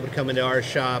then you'll be able to come into our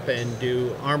shop and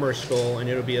do armor school, and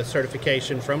it'll be a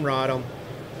certification from Rodham.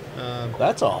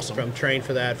 That's awesome. From trained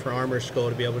for that, for armor school,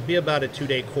 to be able to be about a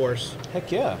 2-day course.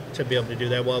 Heck yeah. To be able to do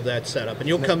that. We'll have that set up. And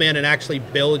you'll come in and actually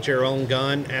build your own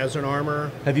gun as an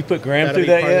armorer. Have you put Graham through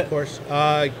that yet? Of course.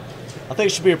 I think it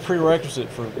should be a prerequisite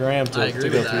for Graham to go through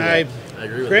that. I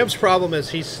agree with Graham's problem is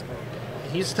he's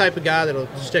the type of guy that'll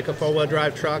stick a 4-wheel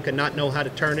drive truck and not know how to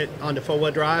turn it onto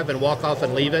 4-wheel drive and walk off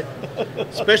and leave it.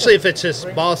 Especially if it's his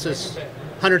boss's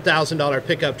 $100,000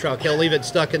 pickup truck. He'll leave it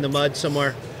stuck in the mud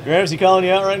somewhere. Graham, is he calling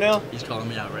you out right now? He's calling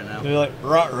me out right now. They're like,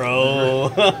 ruh-roh.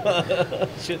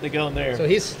 Shouldn't have gone there. So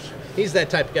he's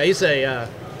that type of guy. He's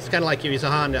it's kind of like you. He's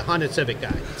a Honda Civic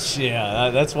guy.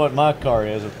 Yeah, that's what my car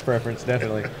is, a preference,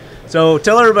 definitely. So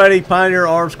tell everybody, Pioneer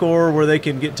Arms Corp, where they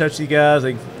can get in touch with you guys.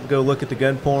 They can go look at the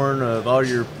gun porn of all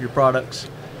your products.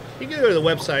 You can go to the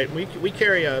website. We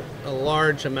carry a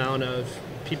large amount of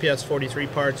PPS 43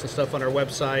 parts and stuff on our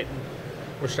website.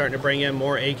 We're starting to bring in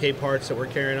more AK parts that we're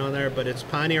carrying on there, but it's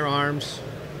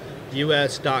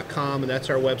pioneerarmsus.com, and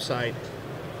that's our website.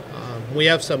 We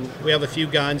have a few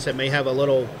guns that may have a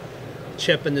little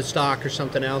chip in the stock or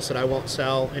something else that I won't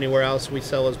sell anywhere else. We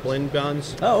sell as blend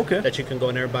guns. Oh, okay. That you can go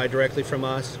in there and buy directly from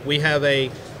us. We have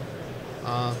a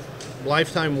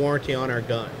lifetime warranty on our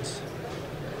guns.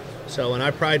 So, and I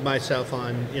pride myself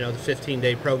on, you know, the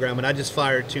 15-day program, and I just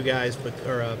fired 2 guys, the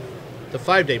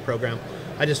 5-day program.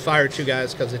 I just fired 2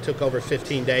 guys because it took over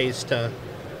 15 days to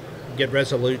get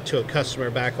resolute to a customer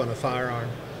back on a firearm.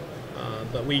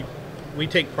 But we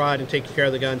take pride in taking care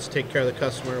of the guns, take care of the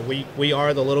customer. We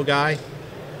are the little guy,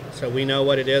 so we know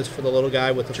what it is for the little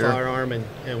guy with the firearm,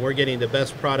 and we're getting the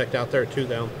best product out there to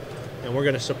them, and we're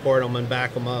going to support them and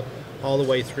back them up all the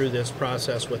way through this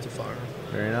process with the firearm.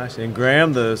 Very nice. And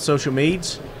Graham, the social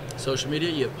medias? Social media,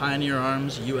 you have Pioneer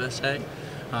Arms USA. You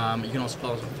can also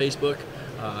follow us on Facebook.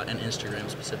 And Instagram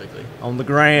specifically. On the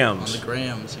grams. On the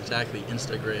grams, exactly.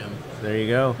 Instagram. There you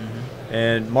go. Mm-hmm.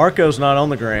 And Marco's not on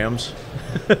the grams.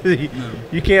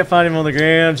 You can't find him on the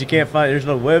grams. You can't find. There's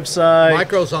no website.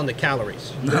 Micro's on the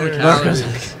calories. No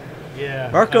calories. Yeah.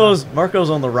 Marco's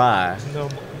on the rye. No,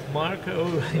 Marco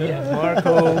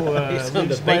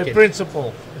lives by bacon.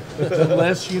 Principle. The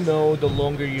less you know, the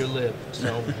longer you live.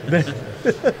 So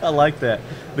I like that.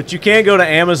 But you can go to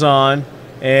Amazon.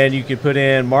 And you can put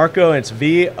in Marco, and it's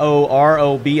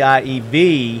Vorobiev,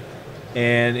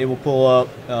 and it will pull up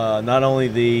not only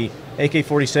the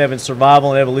AK-47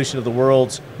 Survival and Evolution of the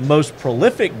World's Most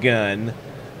Prolific Gun,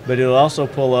 but it'll also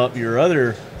pull up your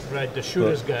other the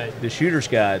shooter's guide. The shooter's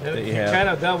guide that you have. Kind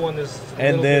of that one is.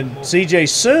 And then CJ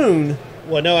soon.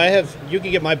 Well, no, you can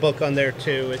get my book on there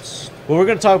too. Well, we're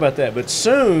going to talk about that, but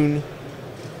soon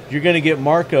you're going to get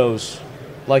Marco's,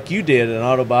 like you did, an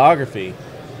autobiography.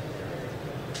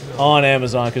 On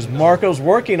Amazon, because Marco's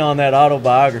working on that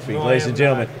autobiography, ladies and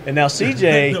gentlemen. And now,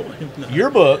 CJ,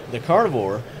 your book, The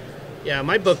Carnivore. Yeah,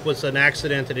 my book was an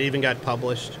accident that it even got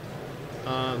published.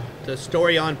 The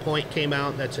story On Point came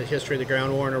out. That's a history of the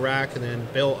ground war in Iraq. And then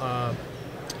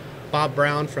Bob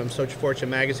Brown from Soldier Fortune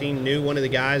magazine knew one of the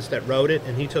guys that wrote it,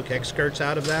 and he took excerpts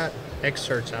out of it,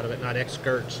 not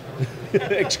excurts.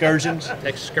 Excursions.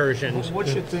 Excursions. What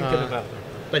you thinking about?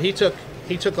 But he took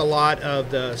a lot of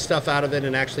the stuff out of it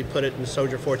and actually put it in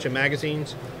Soldier Fortune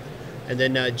magazines. And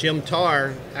then Jim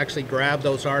Tarr actually grabbed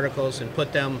those articles and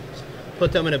put them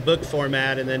in a book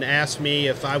format, and then asked me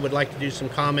if I would like to do some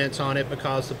comments on it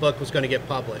because the book was going to get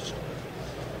published.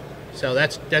 So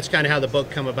that's kind of how the book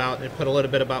come about. It put a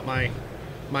little bit about my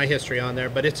history on there,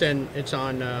 but it's on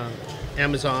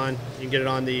Amazon. You can get it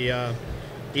on the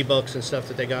ebooks and stuff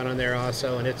that they got on there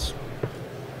also, and it's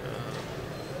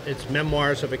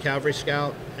Memoirs of a Cavalry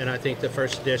Scout, and I think the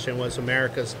first edition was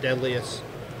America's deadliest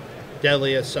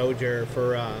soldier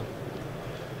for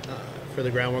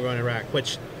the ground war going in Iraq,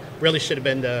 which really should have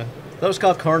been the That was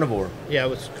called Carnivore. Yeah, it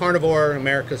was Carnivore,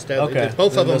 America's Deadly. Okay.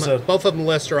 Both of them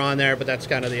lists are on there, but that's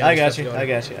kind of the other I got stuff you. going I on.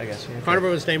 got you. Okay. Carnivore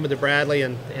was named with the Bradley,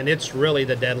 and it's really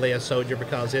the deadliest soldier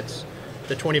because it's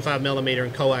the 25 millimeter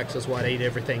and coax is what ate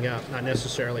everything up, not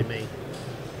necessarily me.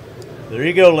 There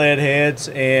you go, lead heads,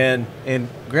 and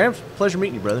Graham, pleasure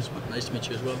meeting you, brothers. Nice to meet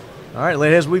you as well. All right,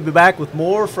 lead heads, we'll be back with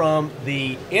more from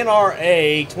the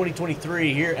NRA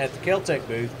 2023 here at the Kel-Tec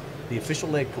booth, the official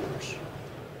lead quarters.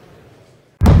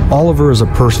 Oliver is a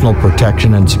personal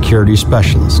protection and security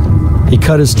specialist. He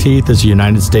cut his teeth as a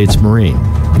United States Marine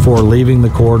before leaving the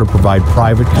Corps to provide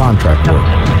private contract work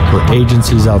for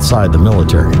agencies outside the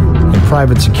military. In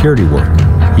private security work,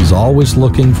 he's always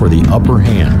looking for the upper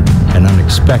hand and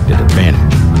unexpected advantage.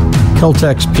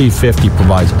 Kel-Tec's P50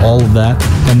 provides all of that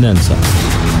and then some.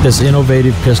 This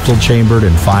innovative pistol chambered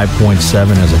in 5.7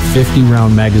 has a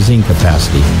 50-round magazine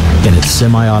capacity in its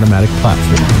semi-automatic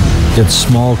platform. Its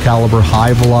small caliber,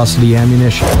 high velocity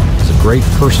ammunition is a great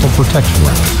personal protection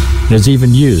round and is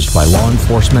even used by law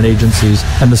enforcement agencies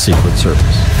and the Secret Service.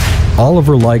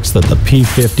 Oliver likes that the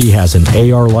P50 has an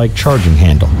AR-like charging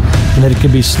handle and that it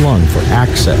can be slung for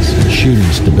access and shooting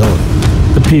stability.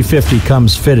 The P50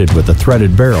 comes fitted with a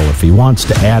threaded barrel if he wants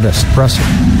to add a suppressor,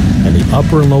 and the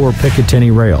upper and lower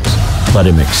Picatinny rails let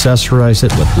him accessorize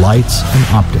it with lights and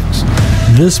optics.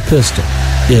 This pistol,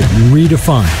 it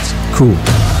redefines cool.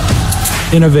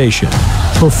 Innovation,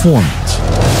 performance,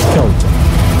 Kel-Tec.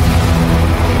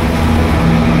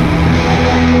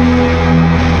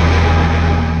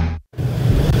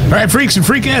 All right, freaks and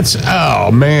freakettes.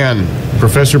 Oh, man.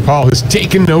 Professor Paul has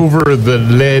taken over the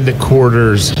lead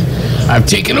quarters. I've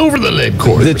taken over the lead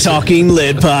quarters. The Talking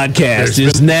Lead podcast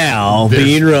is now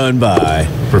being run by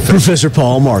Professor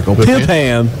Paul Markle, Pimp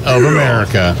Hand of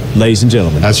America. Ladies and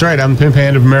gentlemen. That's right. I'm the Pimp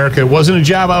Hand of America. It wasn't a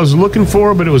job I was looking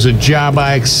for, but it was a job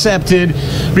I accepted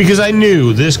because I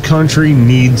knew this country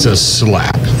needs a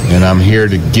slap, and I'm here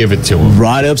to give it to them.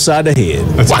 Right upside the head.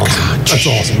 That's awesome. That's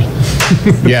awesome.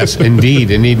 Yes,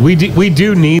 indeed. We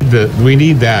do need that. We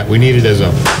need it as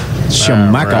a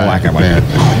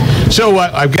man. So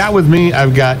I've got with me,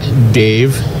 I've got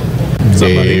Dave.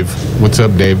 What's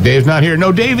up, Dave? Dave's not here.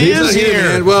 No, Dave is here.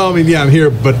 Man. Well, I mean, yeah, I'm here,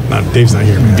 but Dave's not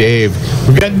here, man. Dave.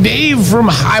 We've got Dave from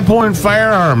High Point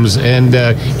Firearms, and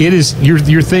it is.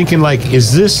 You're thinking like,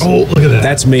 is this? Oh, look at that.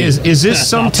 That's me. Is this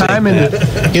sometime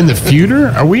in the future?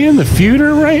 Are we in the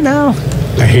future right now?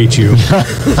 I hate you.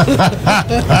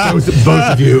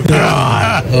 Both of you.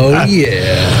 Oh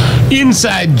yeah.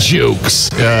 Inside jokes.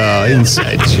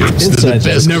 Inside jokes. Inside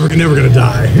jokes. Never gonna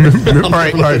die. All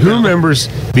right. Who remembers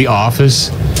The Office?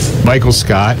 Michael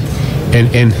Scott,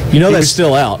 and you know that's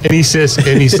still out. And he's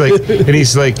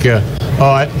like, oh,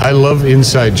 I love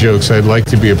inside jokes. I'd like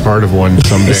to be a part of one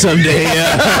someday. Someday,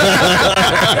 yeah.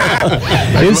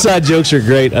 Inside jokes are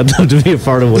great. I'd love to be a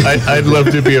part of one. I'd love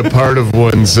to be a part of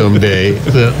one someday.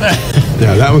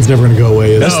 Yeah, that one's never going to go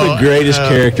away. That's the greatest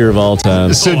character of all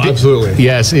time. So absolutely.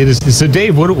 Yes, it is. So,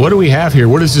 Dave, what do we have here?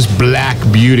 What is this black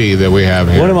beauty that we have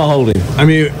here? What am I holding? I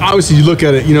mean, obviously, you look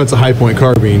at it, it's a High Point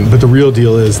carbine, but the real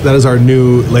deal is that is our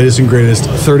new, latest and greatest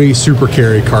 30 Super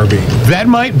Carry carbine. That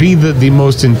might be the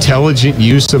most intelligent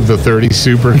use of the 30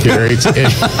 Super Carry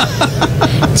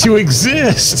to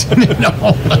exist.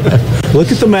 No.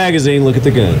 Look at the magazine. Look at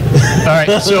the gun. All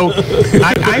right, so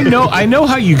I know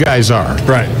how you guys are.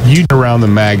 Right. You around the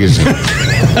magazine.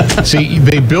 See,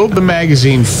 they build the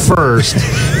magazine first,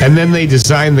 and then they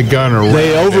design the gun around.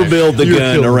 They overbuild the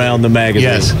gun around the magazine.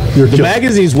 Yes. The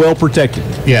magazine's well protected.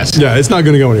 Yes. Yeah, it's not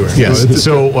going to go anywhere. Yes.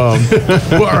 So, well,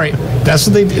 all right. That's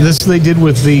what they did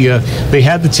with the. They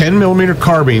had the 10mm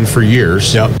carbine for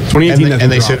years. Yep. 2018.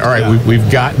 And they said, all right, we've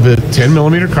got the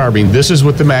 10mm carbine. This is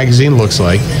what the magazine looks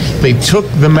like. They took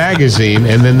the magazine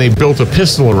and then they built a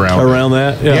pistol around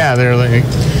that. Yeah, they're like.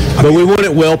 But we want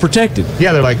it well protected.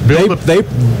 Yeah, they're like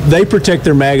they protect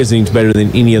their magazines better than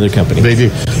any other company. They do.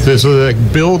 So they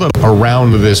like build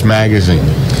around this magazine.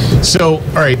 So,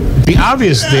 all right, the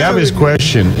obvious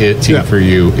question for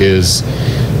you is,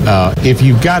 if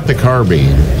you've got the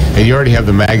carbine and you already have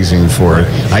the magazine for it,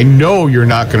 I know you're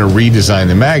not going to redesign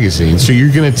the magazine, so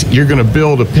you're gonna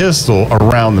build a pistol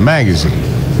around the magazine.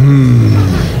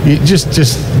 You just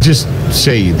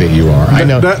say that you are. I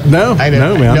know. No,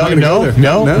 man.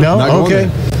 No. Okay.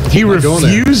 He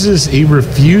refuses. He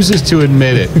refuses to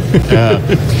admit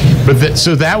it.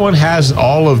 So that one has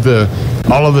all of the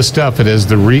stuff. It has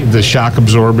the shock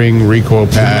absorbing recoil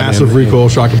pad, massive recoil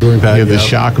shock absorbing pad. Yeah, the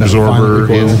shock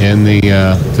absorber in the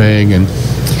thing, and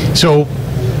so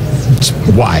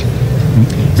why?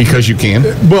 Because you can?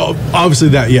 Well, obviously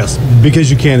that, yes. Because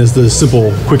you can is the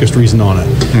simple, quickest reason on it.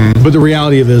 But the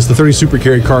reality of it is the 30 Super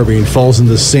Carry carbine falls in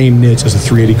the same niche as the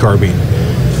 380 carbine,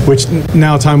 which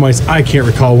now, time-wise, I can't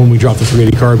recall when we dropped the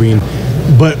 380 carbine.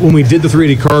 But when we did the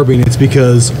 380 carbine, it's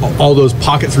because all those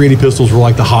pocket 380 pistols were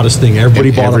like the hottest thing.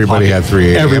 Everybody bought everybody a pocket. had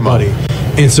 380 Everybody. ammo.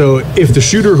 And so if the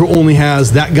shooter who only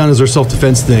has that gun as their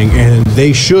self-defense thing, and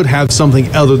they should have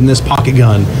something other than this pocket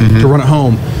gun to run at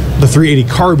home, the 380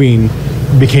 carbine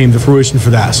became the fruition for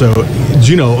that. So,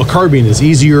 you know, a carbine is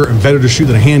easier and better to shoot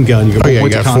than a handgun. You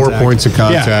got 4 points of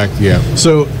contact. Yeah.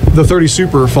 So the 30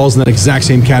 Super falls in that exact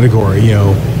same category. You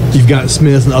know, you've got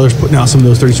Smith and others putting out some of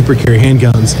those 30 Super Carry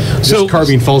handguns. So this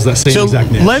carbine falls that same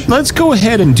exact niche. Let's go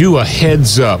ahead and do a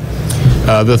heads up.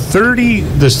 The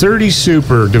 30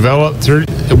 Super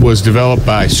was developed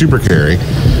by Super Carry.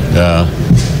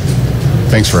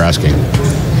 Thanks for asking.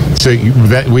 So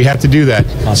we have to do that.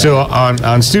 Okay. So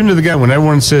on Student of the Gun, when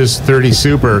everyone says 30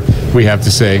 Super, we have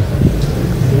to say,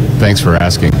 thanks for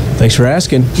asking. Thanks for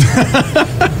asking.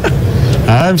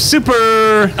 I'm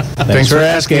super. Thanks for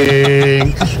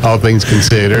asking. All things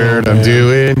considered, I'm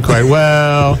doing quite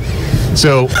well.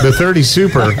 So the 30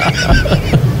 Super.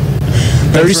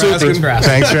 30 Super.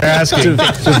 Thanks for asking.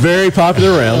 It's a very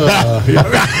popular round.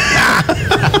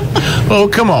 Oh,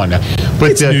 come on now.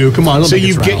 But it's new. Come on. So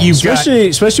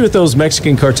especially with those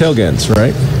Mexican cartel guns,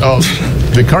 right? Oh,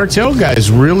 the cartel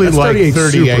guys really like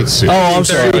 38 Super. Oh, I'm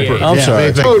sorry. I'm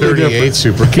sorry. They like 38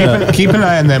 Super. Keep an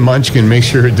eye on that Munchkin. Make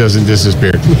sure it doesn't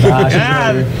disappear.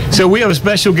 So we have a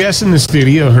special guest in the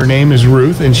studio. Her name is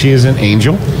Ruth, and she is an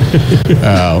angel.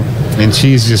 And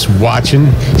she's just watching.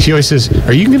 She always says,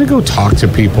 "Are you going to go talk to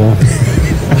people?"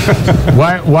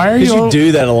 Why are you? You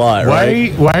do that a lot,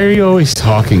 right? Why are you always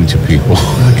talking to people?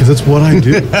 Because that's what I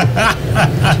do.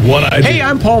 Hey,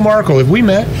 I'm Paul Markle. Have we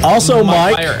met? Also,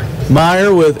 Mike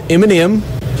Meier with M+M.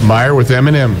 Meier with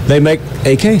M+M. They make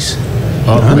AKs.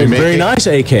 They make very nice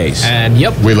AKs. And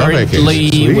yep, we love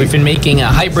AKs. We've been making a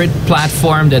hybrid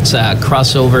platform that's a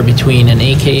crossover between an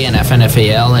AK, an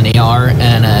FNFAL, an AR,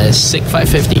 and a SIG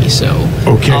 550. So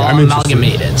all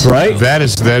amalgamated. Right? That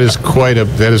is quite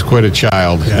a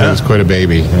child. Yeah. That is quite a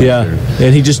baby. Yeah,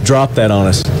 and he just dropped that on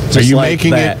us. Are you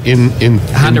making it in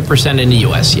 100% in the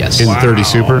U.S. Yes. In 30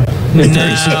 Super? No,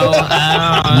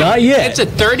 not yet. It's a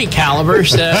 30 caliber,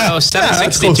 so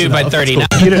 7.62 by 39.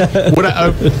 You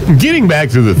know, getting back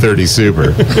to the 30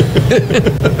 Super.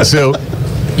 So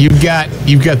you've got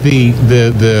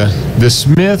the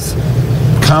Smith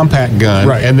compact gun,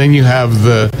 right, and then you have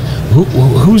the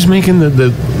who's making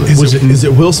is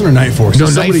it Wilson or Night Force? No,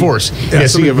 Night Force. Yeah,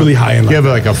 so you have really high end. You have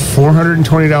like a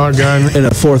 $420 gun and a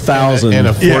 $4,000 and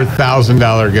a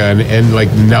 $4,000 gun, and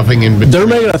like nothing in between. They're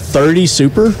making a 30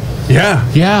 Super. Yeah.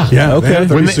 Okay.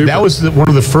 That was one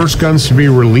of the first guns to be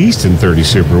released in 30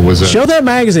 Super. Show that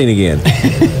magazine again.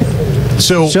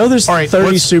 So show this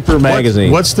 30 Super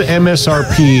magazine. What's the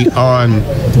MSRP on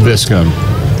this gun?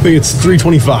 I think it's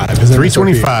 $325.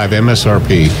 $325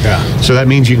 MSRP. Yeah. So that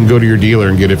means you can go to your dealer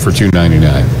and get it for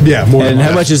 $299. Yeah. More. And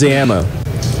how much is the ammo?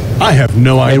 I have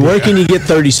no idea. And where can you get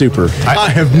 30 Super? I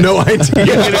have no idea.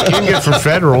 You can get from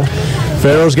Federal.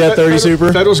 Federal's got 30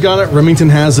 Super? Federal's got it. Remington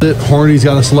has it. Hornady's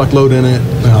got a select load in it.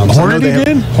 Hornady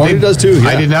did? Hornady does too. Yeah.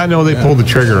 I did not know they pulled the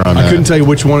trigger on that. I couldn't tell you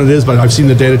which one it is, but I've seen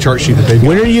the data chart sheet that they've got.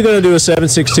 When are you going to do a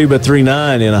 7.62 by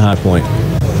 3.9 in a high point?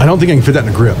 I don't think I can fit that in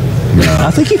a grip. No.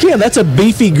 I think you can. That's a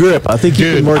beefy grip. I think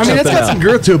you can work something out. That's got some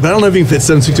girth to it, but I don't know if you can fit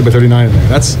 7.62 by 39 in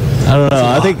there. I don't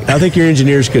know. I think your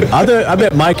engineers could. I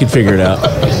bet Mike could figure it out.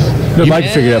 Mike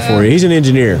can figure it out for you. He's an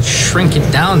engineer. Shrink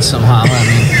it down somehow.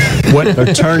 Or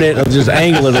turn it, or just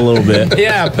angle it a little bit.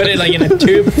 Yeah, put it like in a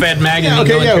tube-fed magazine.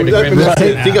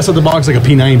 Think outside the box like a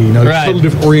P90. You know, right. Totally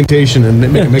different orientation and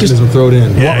make a mechanism throw it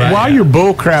in. While you're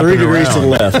bull crapping 3 degrees around, to the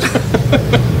left.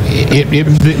 It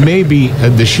may be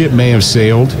the ship may have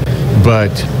sailed,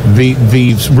 but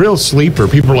the real sleeper,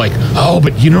 people are like, oh,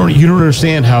 but you don't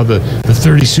understand how the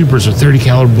 30 Supers are 30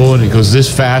 caliber bullet and it goes this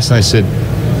fast. And I said,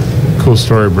 cool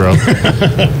story, bro.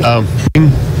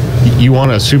 You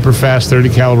want a super fast 30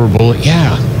 caliber bullet?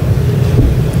 Yeah.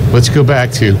 Let's go back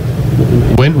to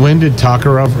when did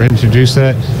Tokarev introduce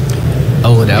that?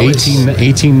 Oh, that was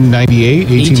 1898,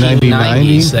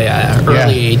 1890s.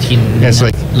 Early 18. It's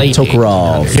like late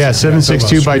Tokarev. Yeah,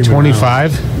 7.62 by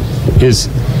 25 is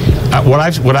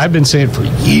what I've been saying for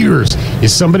years.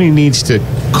 Is somebody needs to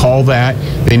call that.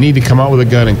 They need to come out with a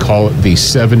gun and call it the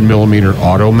 7mm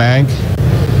auto mag.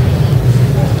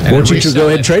 Why don't you go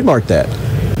ahead and trademark that?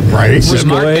 Right. Just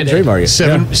go ahead and trademark it.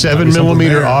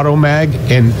 7mm auto mag,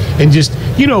 and just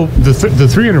the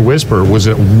 300 Whisper was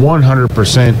a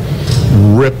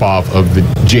 100% rip-off of the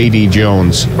J.D.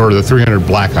 Jones, or the 300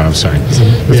 Blackout. I'm sorry,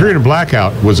 the 300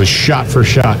 Blackout was a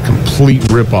shot-for-shot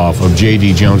complete rip-off of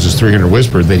J.D. Jones's 300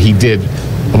 Whisper that he did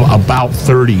about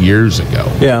 30 years ago.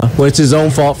 Yeah, well, it's his own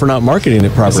fault for not marketing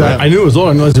it properly. I knew it was old.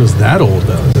 I didn't realize it was that old,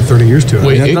 though. 30 years to it.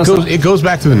 Wait, it goes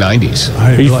back to the 90s.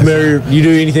 Are you familiar? You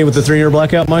do anything with the 300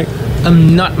 Blackout, Mike?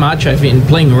 Not much. I've been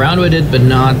playing around with it, but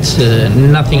not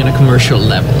nothing on a commercial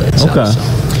level itself. Okay. So.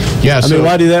 Yeah, I mean,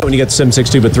 why do that when you got the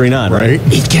 7.62 but 3.9, right?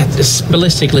 It gets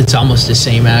ballistically, it's almost the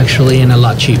same actually, and a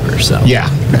lot cheaper. So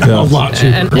a lot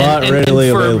cheaper, and readily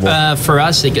available. For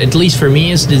us, at least for me,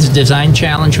 is this design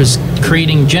challenge was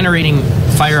generating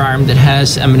firearm that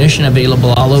has ammunition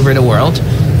available all over the world.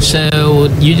 So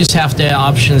you just have the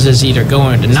options as either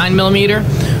going to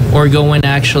 9mm or going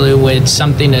actually with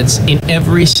something that's in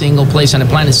every single place on the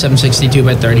planet, 7.62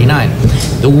 by 39.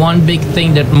 The one big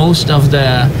thing that most of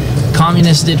the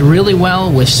communists did really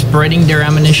well was spreading their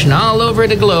ammunition all over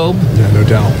the globe. Yeah, no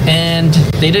doubt. And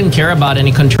they didn't care about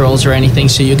any controls or anything,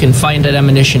 so you can find that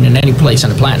ammunition in any place on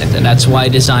the planet, and that's why I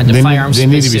designed the firearms specifically around that. They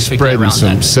need to be spreading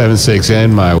some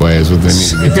 7.6N my way is what they need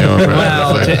to be doing.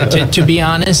 Well, to be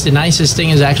honest, the nicest thing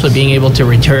is actually being able to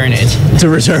return it. To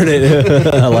return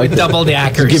it. I like with double the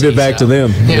accuracy. Give it back to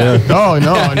them. Yeah. Oh,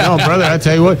 no, brother, I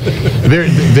tell you what,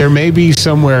 there may be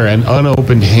somewhere an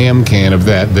unopened ham can of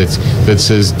that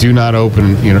says do not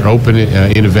open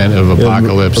it in event of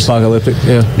apocalypse. Apocalyptic,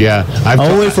 yeah.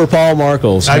 Only for Paul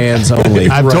Markle's hands only.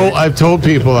 I've told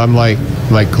people, I'm like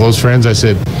close friends, I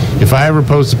said, if I ever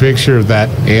post a picture of that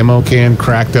ammo can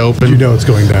cracked open, you know it's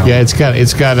going down. Yeah,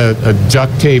 it's got a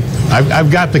duct tape.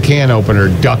 I've got the can opener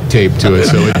duct tape to it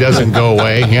so it doesn't go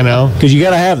away, because you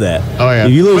got to have that. Oh yeah,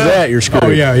 if you lose that, you're screwed. Oh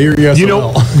yeah,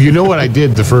 you know what I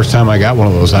did the first time I got one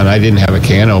of those, and I didn't have a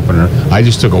can opener. I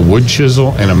just took a wood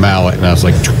chisel and a mallet, and I was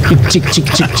like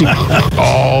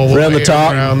all the around way the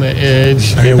top, around the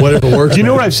edge. I mean, whatever works. Do you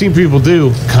know what I've seen people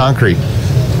do? Concrete.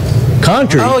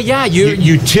 Oh yeah,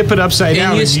 you tip it upside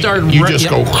down and you just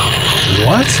go.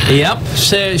 What? Yep.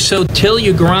 So till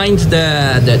you grind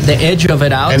the edge of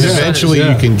it out, and eventually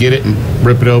you can get it and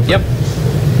rip it open. Yep.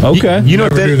 Okay. You know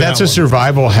that's a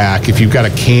survival hack. If you've got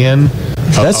a can.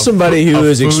 That's somebody who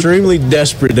is extremely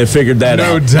desperate that figured that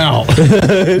out. No doubt.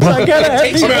 It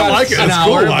takes about an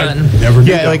hour.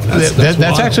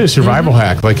 That's actually a survival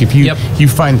hack. Like if you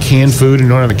find canned food and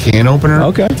don't have a can opener,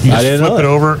 you just flip it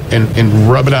over and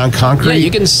rub it on concrete. Yeah,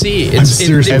 you can see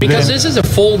because this is a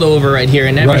fold over right here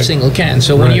in every single can.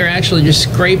 So when you're actually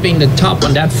just scraping the top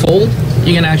on that fold,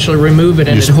 you can actually remove it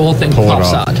and the whole thing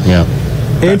pops out. Yeah.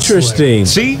 Interesting.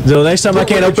 See, so next time I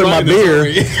can't open my beer,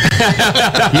 you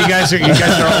guys are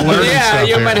all learning. Yeah,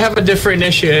 you might have a different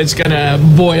issue. It's gonna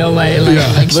boil like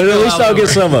but at least I'll get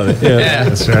some of it. Yeah,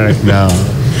 that's right. No.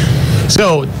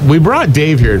 So we brought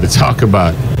Dave here to talk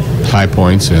about high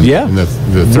points and the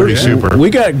 30 Super.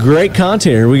 We got great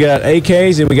content here. We got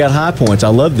AKs and we got high points. I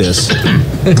love this.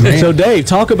 So Dave,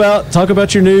 talk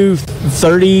about your new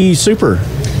 30 Super.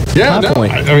 Yeah,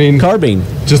 I mean, carbine.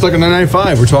 Just like a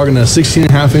 995, we're talking a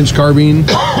 16.5-inch carbine,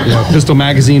 pistol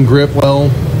magazine grip,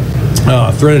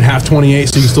 threaded half 28,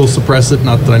 so you can still suppress it.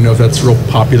 Not that I know if that's real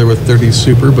popular with 30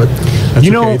 Super, but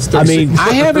that's I mean,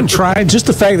 I haven't tried. Just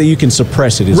the fact that you can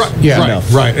suppress it is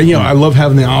enough. Right. And, I love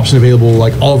having the option available.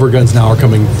 Like all of our guns now are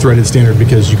coming threaded standard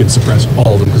because you can suppress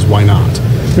all of them. Because why not?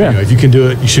 Yeah. If you can do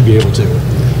it, you should be able to.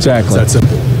 Exactly. It's that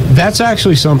simple. That's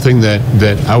actually something that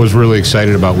I was really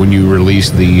excited about when you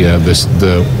released the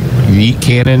Yeet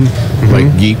Cannon, like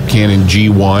Yeet Cannon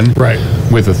G1,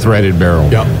 with a threaded barrel.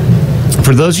 Yep.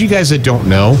 For those of you guys that don't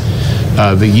know,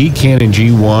 the Yeet Cannon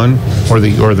G1 or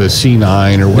the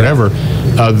C9 or whatever,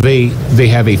 they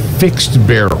have a fixed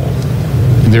barrel.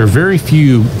 There are very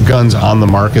few guns on the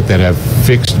market that have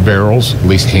fixed barrels, at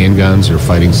least handguns or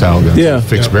fighting style guns. Yeah.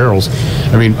 Fixed barrels.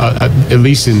 I mean, at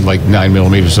least in like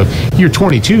 9mm stuff. Your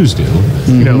 22s do,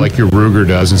 like your Ruger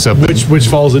does and stuff. Which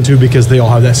falls into because they all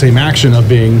have that same action of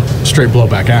being straight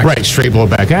blowback action. Right, straight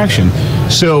blowback action.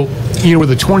 So,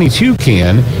 with a 22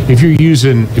 can, if you're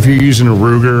using a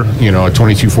Ruger, a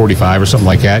 2245 or something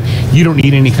like that, you don't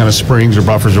need any kind of springs or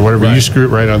buffers or whatever. Right. You screw it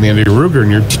right on the end of your Ruger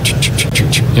and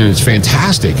it's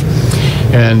fantastic.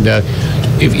 And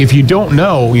if you don't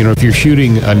know, if you're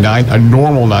shooting a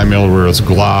normal 9mm, it's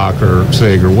Glock or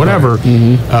SIG or whatever,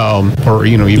 or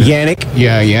even Yannick,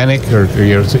 Yannick, or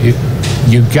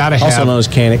you've got to have also known as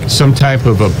Canic, some type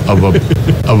of a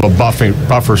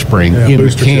buffer spring in the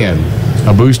can.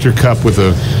 A booster cup with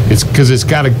it's because it's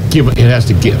got to give. It has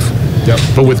to give. Yep.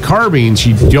 But with carbines,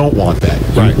 you don't want that.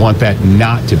 You want that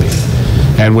not to be.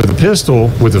 And with a pistol,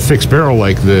 with a fixed barrel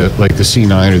like the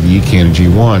C9 or the ECAN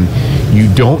G1,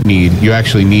 you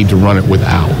actually need to run it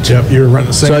without. Yep, you're running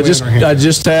the same. So I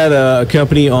just had a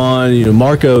company on,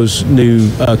 Marco's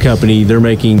new company. They're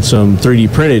making some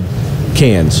 3D printed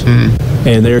cans,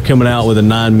 and they're coming out with a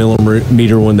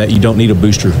 9mm one that you don't need a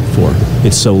booster for.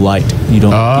 It's so light, you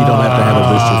don't have to have a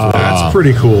booster for it. That's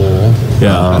pretty cool.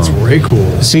 Yeah, that's very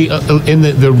cool. See, and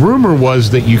the rumor was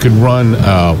that you could run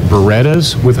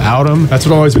Berettas without them. That's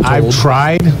what I've always been told. I've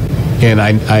tried, and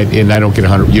I don't get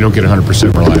 100. You don't get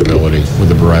 100% reliability with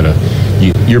the Beretta.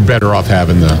 You're better off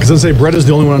having the. Because I say Beretta's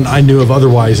the only one I knew of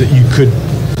otherwise that you could.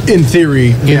 In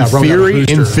theory, in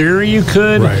theory, you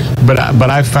could, but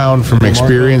I found from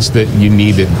experience that you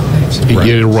need it.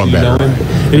 It'll run better.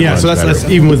 And yeah, so that's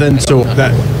even within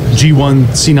that G1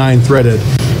 C9 threaded,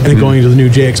 and then going into the new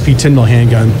JXP 10mm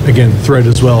handgun again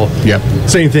threaded as well. Yep.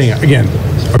 Same thing again.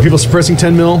 Are people suppressing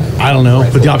 10mm? I don't know,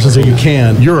 but the options are you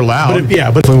can. You're allowed. But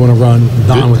if you want to run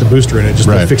non with the booster in it, just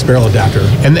a fixed barrel adapter.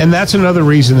 And that's another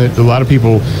reason that a lot of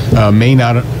people may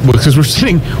not, because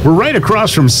we're right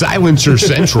across from Silencer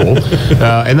Central,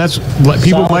 and that's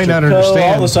people might not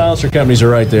understand. All the silencer companies are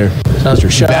right there. Silencer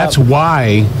shop. That's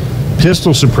why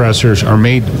pistol suppressors are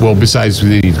made, well, besides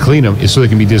they need to clean them, is so they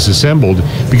can be disassembled,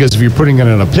 because if you're putting it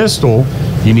on a pistol,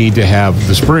 you need to have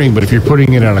the spring, but if you're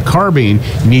putting it on a carbine,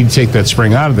 you need to take that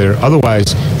spring out of there.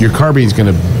 Otherwise, your carbine's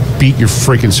going to beat your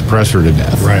freaking suppressor to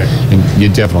death. Right. And you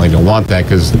definitely don't want that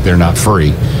because they're not free.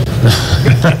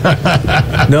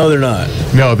 No, they're not.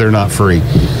 No, they're not free.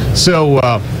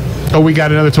 So, we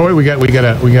got another toy. We got a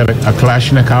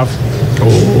Kalashnikov.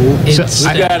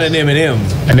 I got an M&M.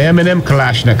 An M&M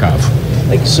Kalashnikov.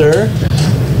 Thank you, sir.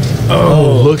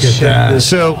 Oh, look at that.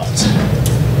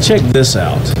 Check this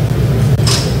out.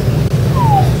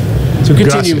 So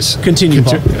continue.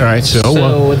 Paul. All right.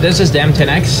 So this is the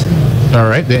M10X. All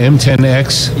right, the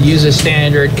M10X uses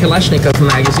standard Kalashnikov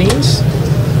magazines,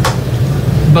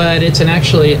 but it's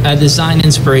actually a design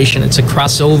inspiration. It's a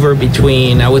crossover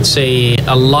between, I would say,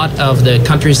 a lot of the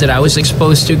countries that I was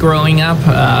exposed to growing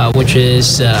up, which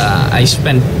is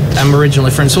I'm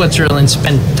originally from Switzerland,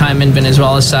 spent time in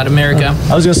Venezuela, South America.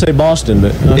 I was going to say Boston,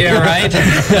 but... Yeah,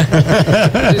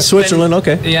 right? Switzerland,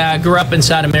 okay. Yeah, I grew up in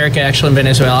South America, actually in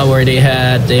Venezuela, where they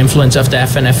had the influence of the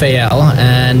FNFAL,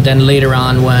 and then later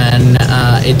on when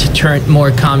it turned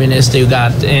more communist, they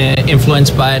got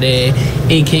influenced by the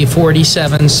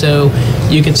AK-47, so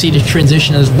you can see the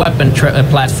transition as weapon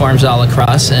platforms all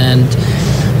across, and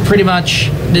pretty much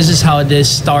this is how this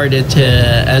started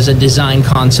as a design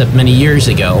concept many years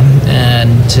ago.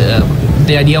 And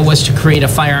the idea was to create a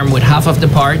firearm with half of the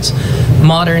parts,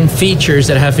 modern features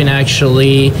that have been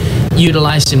actually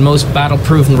utilized in most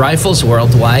battle-proven rifles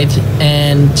worldwide,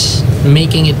 and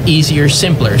making it easier,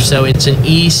 simpler. So it's an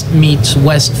East meets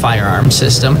West firearm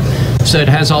system. So it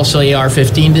has also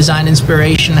AR-15 design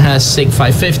inspiration, has SIG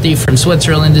 550 from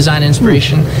Switzerland design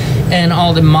inspiration, and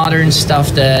all the modern stuff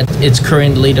that it's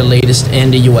currently the latest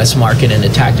in the US market in the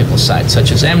tactical side,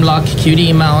 such as M-LOK,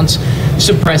 QD mounts,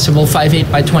 suppressible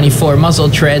 5.8x24 muzzle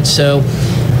tread. So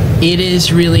it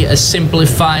is really a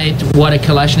simplified what a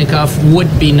Kalashnikov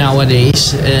would be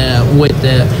nowadays, with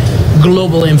the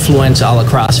global influence all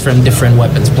across from different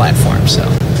weapons platforms. So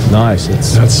nice.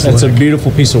 That's a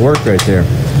beautiful piece of work right there.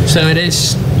 So it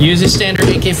uses standard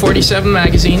AK-47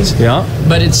 magazines. Yeah.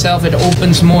 But itself, it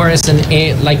opens more as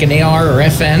like an AR or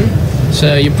FN.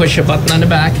 So you push a button on the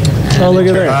back. Oh, look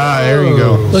at that. There you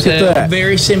go. Look at that.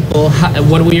 Very simple.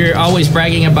 What we're always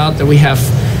bragging about, that we have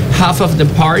half of the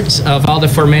parts of all the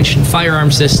aforementioned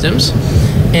firearm systems,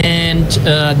 and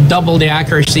double the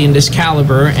accuracy in this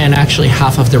caliber, and actually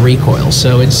half of the recoil.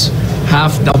 So it's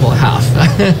half, double, half.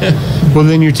 Well,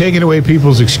 then you're taking away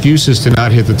people's excuses to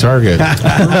not hit the target. Right,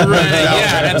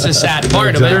 yeah, that's a sad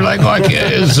part of it. They're like,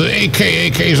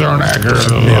 AKs aren't accurate.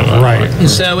 Yeah, right.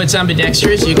 So it's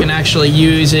ambidextrous. You can actually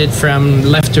use it from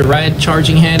left to right,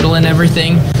 charging handle and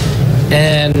everything.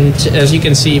 And as you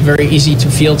can see, very easy to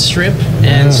field strip.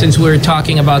 And since we're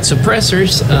talking about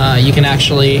suppressors, you can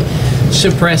actually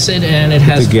suppress it, and it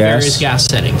has various gas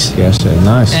settings. Gas setting,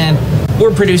 nice. And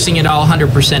we're producing it all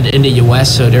 100% in the US,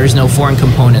 so there's no foreign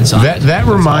components on it. That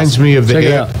reminds me of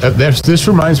this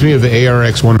reminds me of the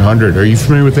ARX 100. Are you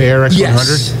familiar with the ARX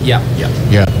 100?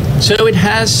 Yeah. So it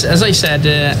has, as I said,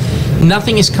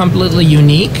 nothing is completely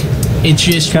unique. It's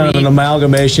just kind of an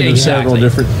amalgamation of several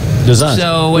different designs,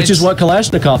 which is what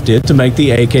Kalashnikov did to make the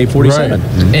AK-47. Right.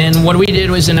 Mm-hmm. And what we did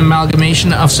was an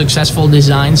amalgamation of successful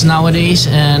designs nowadays,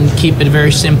 and keep it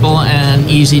very simple and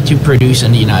easy to produce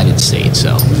in the United States.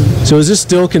 So is this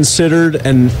still considered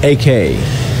an AK?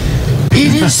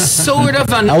 It is sort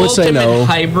of an I would say ultimate no.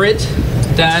 hybrid.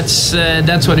 That's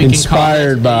what you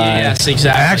Inspired can call it. by. Yes,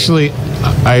 exactly. Actually,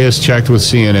 I just checked with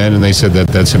CNN, and they said that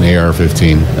that's an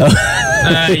AR-15.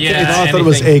 Yeah, I thought it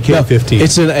was AK-15.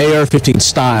 It's an AR-15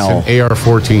 style. It's an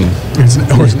AR-14. It's an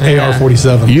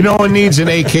AR-47. You know one needs an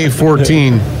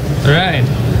AK-14. Right.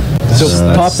 So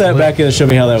pop that back in and show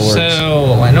me how that works.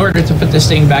 So in order to put this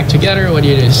thing back together, what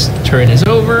you do is turn this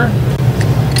over,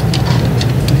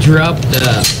 drop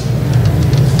the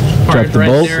part the right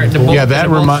bolt. there. The bolt, Yeah, that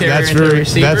reminds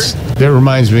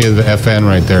me of the FN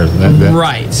right there.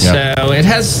 Right. Yeah. So it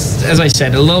has, as I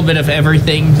said, a little bit of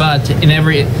everything, but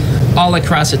all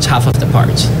across it's half of the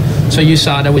parts. So you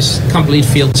saw there was complete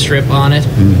field strip on it.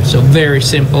 So very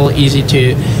simple, easy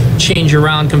to change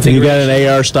around configuration. You got an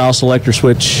AR style selector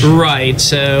switch. Right.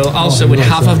 So also with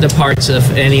half of the parts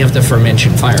of any of the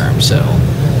aforementioned firearms. So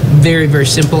very, very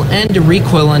simple. And the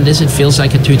recoil on this, it feels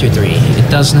like a 223. It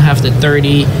doesn't have the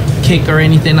 30 kick or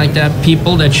anything like that.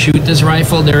 People that shoot this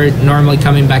rifle, they're normally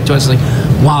coming back to us like,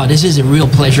 wow, this is a real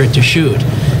pleasure to shoot.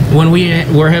 When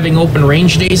we're having open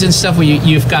range days and stuff,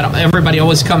 you've got everybody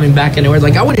always coming back and they're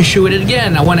like, I want to shoot it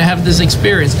again. I want to have this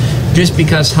experience, just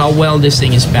because how well this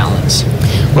thing is balanced.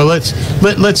 Well, let's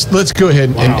go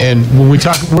ahead and when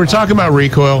we're talking about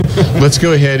recoil, let's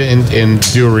go ahead and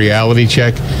do a reality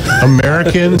check.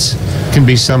 Americans can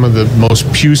be some of the most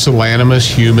pusillanimous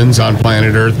humans on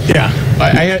planet Earth. Yeah.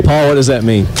 Paul, what does that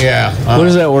mean? Yeah. What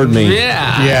does that word mean?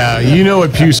 Yeah. Yeah, you know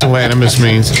what pusillanimous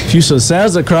means. Pusil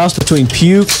sounds a cross between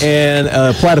puke and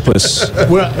platypus.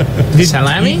 Well,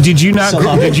 Salami? Did you not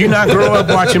grow up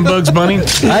watching Bugs Bunny?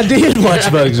 I did watch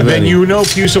Bugs Bunny. Then you know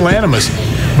pusillanimous.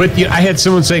 But I had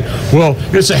someone say, "Well,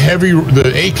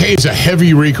 the AK is a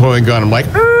heavy recoiling gun." I'm like,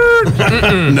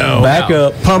 no. Back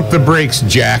up. Pump the brakes,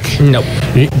 Jack. Nope.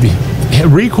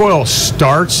 Recoil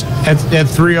starts at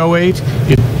 308.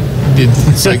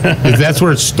 It's like that's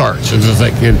where it starts. It's just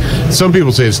like some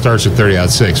people say it starts at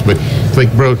 30-06, but it's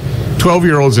like, bro,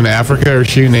 12-year-olds in Africa are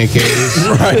shooting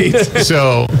AKs, Right.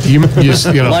 So you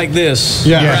know Like this.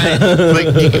 yeah.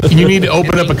 Like you need to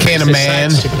open up a can of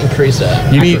man. To increase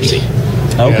that. You need. accuracy.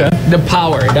 Okay. The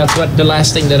power, that's what the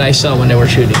last thing that I saw when they were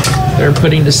shooting. They're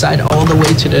putting the sight all the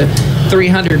way to the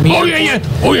 300 meter.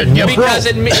 Oh yeah. Because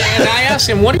and I asked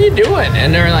them, what are you doing?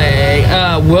 And they're like,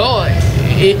 well,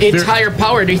 it's higher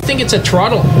power. Do you think it's a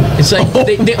throttle? It's like,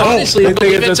 they honestly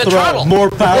believe it's a throttle. More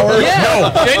power?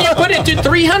 Yeah. Then you put it to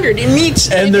 300. It means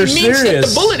that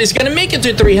the bullet is going to make it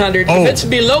to 300. If it's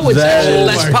below, it's actually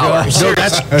less power. No,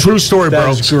 that's true story,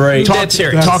 bro. That's great. That's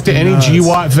serious. Talk to any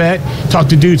GWAT vet. Talk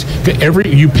to dudes.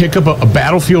 You pick up a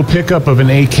battlefield pickup of an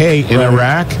AK in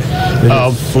Iraq,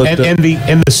 and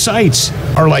the sights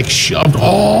are like shoved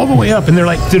all the way up, and they're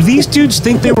like, do these dudes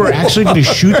think they were actually going to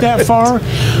shoot that far?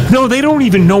 No, they don't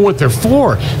even know what they're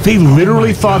for. They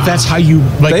literally thought that's how you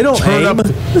like. They don't turn aim. up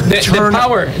The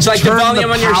power. It's like the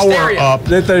volume on your stereo. up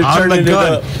That they're on the turning it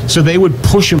gun. up. So they would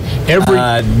push them never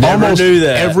knew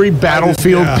that. every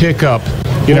battlefield pickup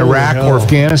in Iraq or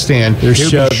Afghanistan. They're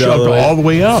shoved all the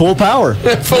way up. Full power.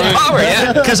 Full power,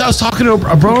 yeah. Because I was talking to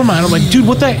a brother of mine. I'm like, dude,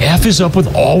 what the F is up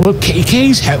with all the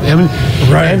KKs?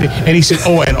 And he said,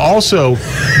 oh, and also,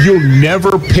 you'll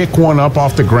never pick one up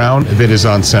off the ground that is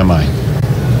on semi.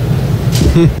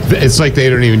 It's like they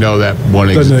don't even know that one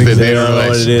exists. They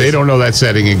don't know that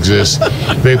setting exists.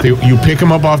 You pick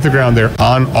them up off the ground, they're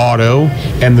on auto,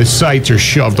 and the sights are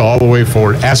shoved all the way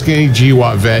forward. Ask any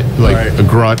GWAT vet, like a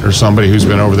grunt or somebody who's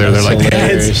been over there. They're like,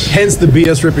 hence the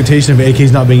BS reputation of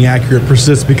AKs not being accurate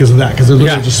persists because of that. Because they're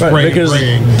literally just spraying. Because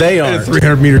they are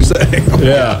 300 meter setting.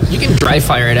 Yeah. You can dry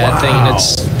fire that thing.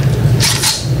 That's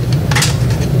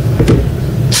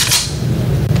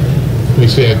let me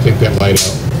see, I take that light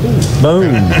out.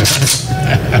 Boom.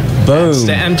 Boom.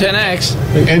 the M10X.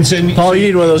 And so, Paul, you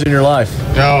need one of those in your life.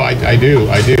 No, I do.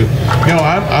 No,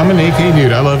 I'm an AK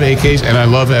dude. I love AKs and I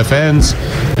love FNs,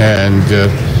 and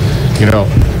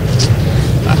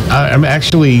I'm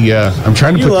actually I'm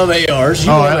trying to. You love ARs.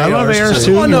 I love ARs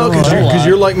too. Oh no, because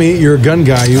you're like me. You're a gun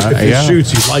guy. If it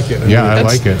shoots, you like it. I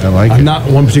like it. I'm not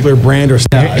one particular brand or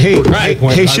style. Hey,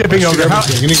 shipping Ogre.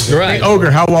 Hey,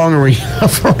 Ogre, how long are we?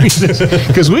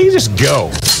 Because we just go.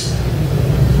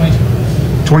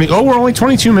 20. Oh, we're only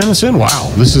 22 minutes in.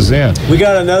 Wow, this is it. We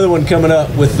got another one coming up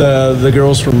with the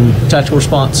girls from Tactical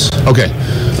Response. Okay,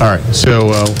 all right. So,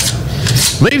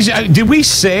 ladies, did we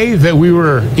say that we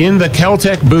were in the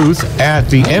Keltec booth at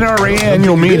the NRA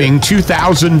annual meeting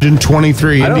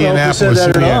 2023 I don't Indianapolis? know if we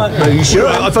said that or not, but you should.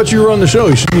 I thought you were on the show.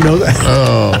 You should know that.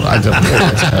 Oh, I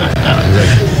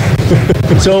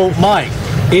don't. So, Mike,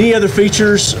 any other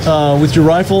features with your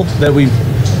rifle that we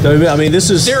I mean, this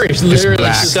is There's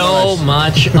literally so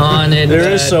much on it.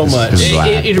 There is so much.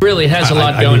 It really has a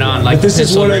lot going on. Like this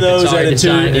is one of those that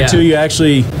until you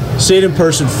actually see it in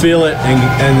person, feel it,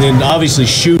 and then obviously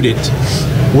shoot it.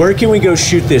 Where can we go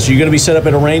shoot this? Are you going to be set up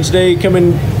at a range day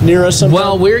coming near us sometime?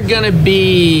 Well, we're going to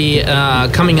be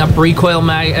coming up.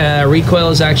 Recoil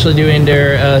is actually doing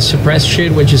their suppress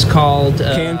shoot, which is called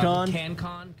CanCon.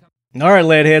 All right,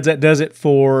 Leadheads, that does it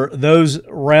for those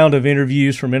round of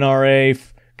interviews from NRA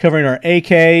covering our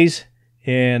AKs,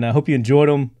 and I hope you enjoyed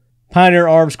them. Pioneer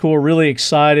Arms Corp, really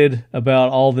excited about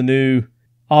all the new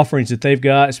offerings that they've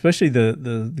got, especially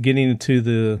the getting into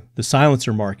the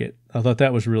silencer market. I thought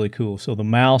that was really cool. So the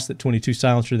Mouse, that 22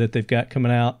 silencer that they've got coming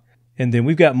out. And then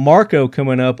we've got Marco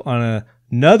coming up on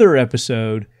another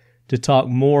episode to talk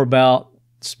more about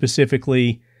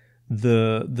specifically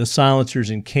the silencers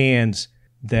and cans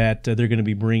that they're going to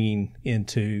be bringing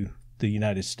into the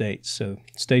United States. So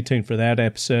stay tuned for that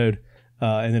episode.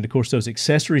 And then, of course, those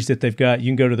accessories that they've got, you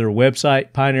can go to their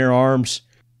website, Pioneer Arms.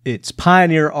 It's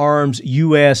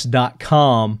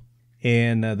pioneerarmsus.com.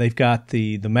 And they've got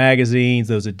the magazines,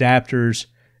 those adapters,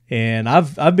 and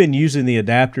I've been using the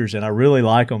adapters, and I really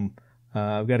like them.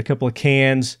 I've got a couple of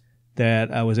cans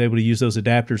that I was able to use those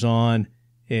adapters on,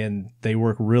 and they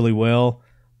work really well.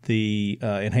 The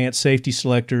enhanced safety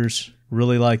selectors,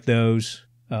 really like those.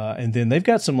 And then they've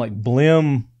got some like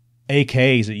M+M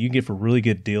AKs that you can get for really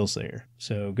good deals there.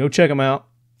 So go check them out.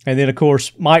 And then, of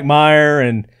course, Mike Meier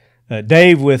and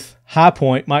Dave with High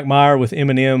Point, Mike Meier with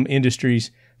M+M Industries,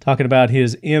 talking about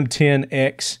his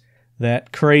M10X,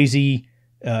 that crazy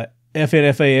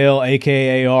FNFAL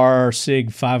AKAR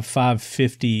SIG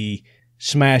 5550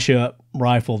 smash-up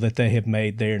rifle that they have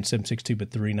made there in 7.62 but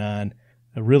 3.9.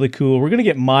 Really cool. We're going to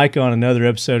get Mike on another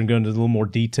episode and go into a little more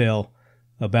detail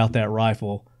about that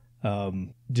rifle.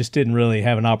 Just didn't really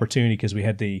have an opportunity because we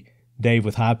had the Dave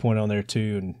with High Point on there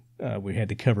too, and we had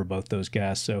to cover both those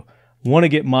guys. So want to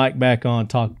get Mike back on,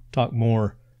 talk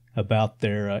more about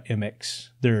their M10X.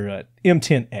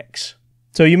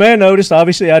 So you may have noticed,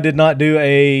 obviously, I did not do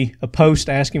a post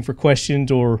asking for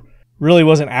questions, or really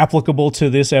wasn't applicable to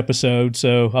this episode.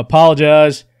 So I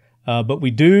apologize, but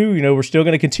we do. We're still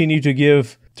going to continue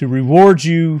to reward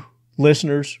you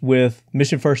listeners with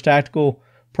Mission First Tactical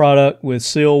product, with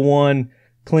Seal 1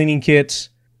 cleaning kits.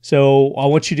 So I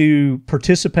want you to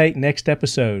participate next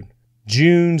episode.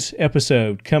 June's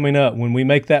episode coming up, when we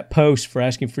make that post for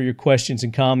asking for your questions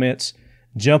and comments.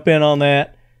 Jump in on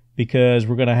that, because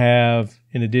we're going to have,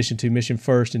 in addition to Mission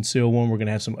First and Seal 1, we're going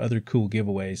to have some other cool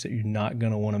giveaways that you're not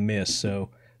going to want to miss. So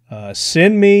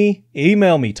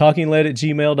email me,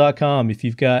 talkinglead@gmail.com. If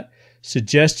you've got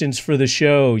suggestions for the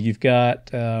show, you've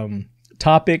got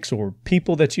topics or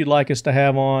people that you'd like us to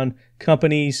have on,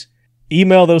 companies,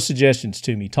 email those suggestions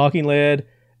to me,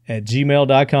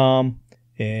 talkinglead@gmail.com.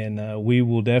 And we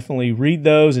will definitely read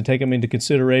those and take them into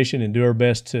consideration and do our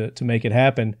best to make it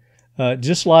happen.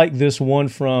 Just like this one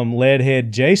from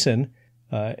Leadhead Jason,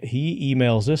 he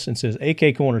emails us and says,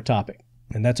 AK Corner topic.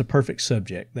 And that's a perfect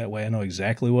subject. That way I know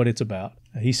exactly what it's about.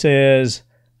 He says,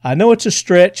 I know it's a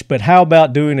stretch, but how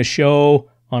about doing a show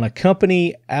on a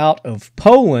company out of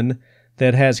Poland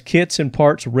that has kits and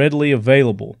parts readily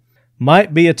available?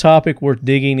 Might be a topic worth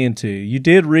digging into. You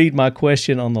did read my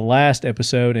question on the last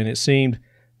episode, and it seemed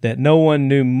that no one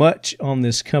knew much on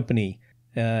this company.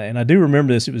 And I do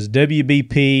remember this. It was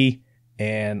WBP,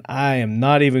 and I am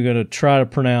not even going to try to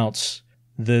pronounce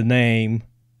the name.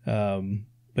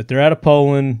 But they're out of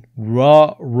Poland,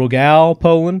 Rogal,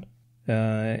 Poland.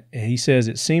 And he says,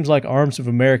 it seems like Arms of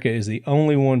America is the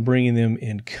only one bringing them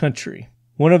in country.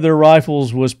 One of the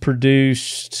rifles they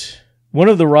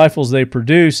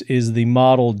produce is the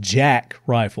model Jack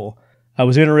rifle. I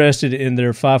was interested in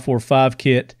their 545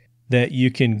 kit that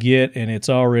you can get, and it's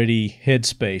already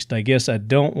head-spaced. I guess I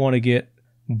don't want to get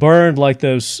burned like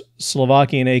those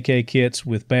Slovakian AK kits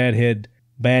with bad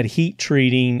heat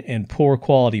treating and poor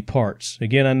quality parts.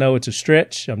 Again, I know it's a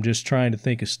stretch. I'm just trying to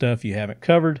think of stuff you haven't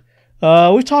covered.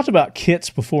 We've talked about kits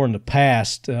before in the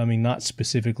past. I mean, not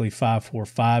specifically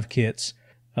 545 kits.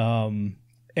 And,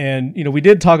 we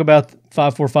did talk about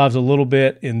 545s a little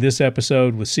bit in this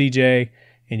episode with CJ,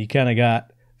 and you kind of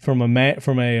got from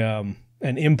an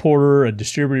importer, a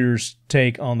distributor's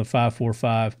take on the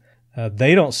 545.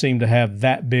 They don't seem to have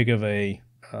that big of a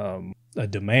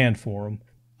demand for them.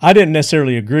 I didn't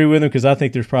necessarily agree with him, because I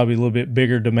think there's probably a little bit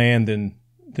bigger demand than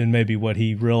maybe what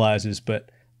he realizes.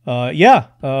 But we'll get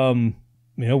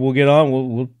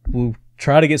on. We'll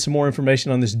try to get some more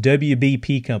information on this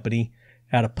WBP company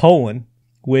out of Poland,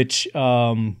 which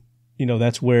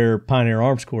that's where Pioneer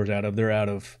Arms Corps is out of. They're out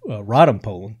of Rodham,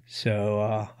 Poland.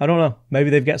 So I don't know. Maybe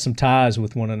they've got some ties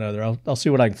with one another. I'll see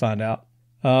what I can find out.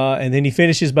 And then he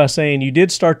finishes by saying, "You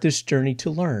did start this journey to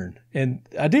learn." And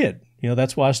I did.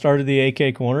 That's why I started the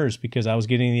AK Corner, is because I was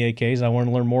getting the AKs. I wanted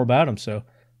to learn more about them. So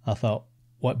I thought,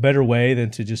 what better way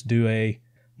than to just do a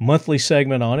monthly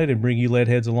segment on it and bring you lead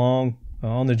heads along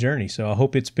on the journey. So I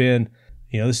hope it's been,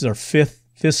 this is our fifth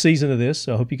season of this.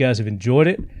 So I hope you guys have enjoyed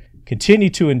it. Continue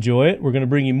to enjoy it. We're going to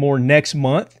bring you more next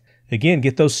month. Again,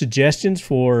 get those suggestions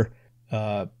for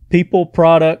people,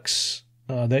 products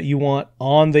that you want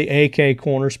on the AK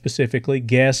Corner specifically,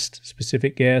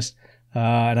 specific guests.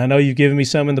 And I know you've given me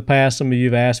some in the past. Some of you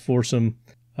have asked for some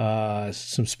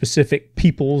specific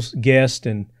people's guests,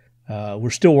 and we're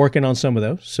still working on some of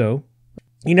those. So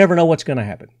you never know what's going to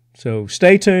happen. So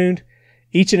stay tuned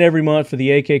each and every month for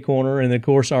the AK Corner, and of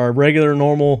course our regular,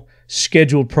 normal,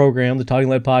 scheduled program, the Talking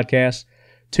Lead Podcast.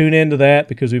 Tune into that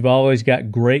because we've always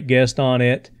got great guests on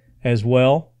it as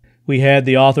well. We had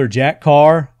the author Jack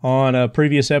Carr on a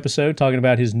previous episode talking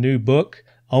about his new book,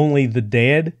 Only the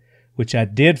Dead, which I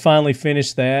did finally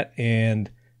finish that.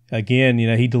 And again,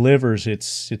 he delivers.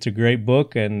 It's a great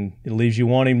book, and it leaves you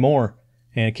wanting more.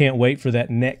 And I can't wait for that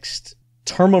next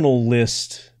Terminal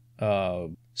List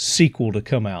sequel to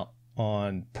come out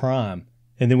on Prime.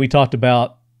 And then we talked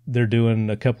about they're doing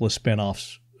a couple of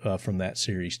spinoffs from that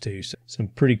series too. So some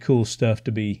pretty cool stuff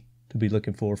to be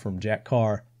looking for from Jack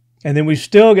Carr. And then we've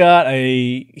still got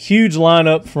a huge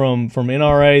lineup from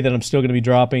NRA that I'm still going to be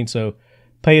dropping. So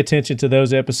pay attention to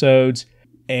those episodes.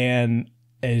 And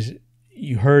as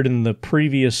you heard in the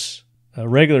previous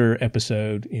regular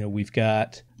episode, we've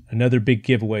got another big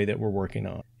giveaway that we're working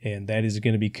on. And that is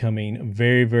going to be coming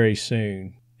very, very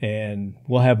soon. And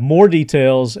we'll have more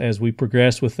details as we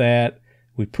progress with that.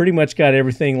 We pretty much got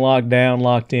everything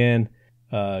locked in.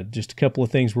 Just a couple of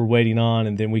things we're waiting on,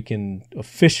 and then we can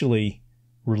officially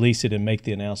release it and make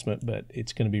the announcement. But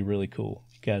it's going to be really cool.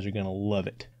 You guys are going to love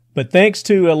it. But thanks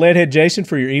to Leadhead Jason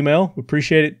for your email. We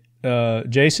appreciate it,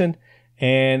 Jason.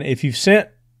 And if you've sent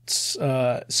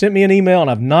me an email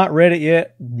and I've not read it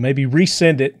yet, maybe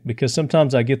resend it, because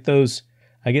sometimes I get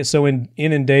so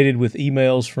inundated with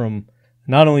emails from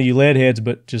not only you leadheads,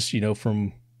 but just,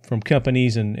 from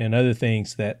companies and other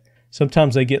things that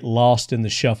sometimes they get lost in the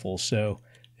shuffle. So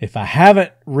if I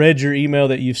haven't read your email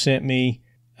that you've sent me,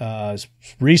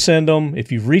 resend them.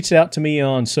 If you've reached out to me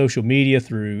on social media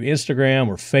through Instagram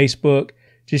or Facebook,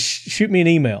 just shoot me an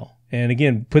email. And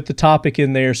again, put the topic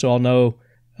in there so I'll know,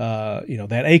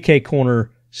 that AK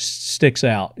Corner sticks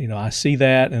out. I see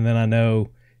that, and then I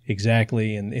know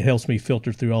exactly, and it helps me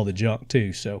filter through all the junk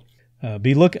too. So I'll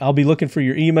be looking for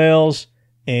your emails.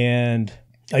 And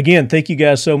again, thank you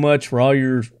guys so much for all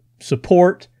your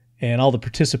support and all the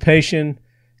participation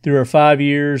through our 5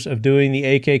 years of doing the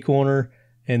AK Corner.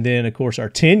 And then, of course, our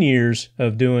 10 years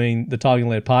of doing the Talking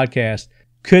Lead Podcast.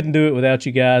 Couldn't do it without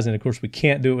you guys. And, of course, we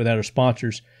can't do it without our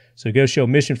sponsors. So go show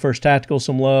Mission First Tactical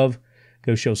some love.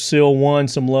 Go show Seal One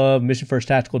some love.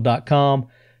 MissionFirstTactical.com,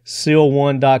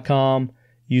 Seal1.com.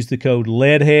 Use the code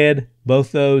LEADHEAD,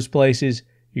 both those places.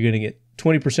 You're going to get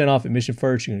 20% off at Mission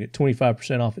First. You're going to get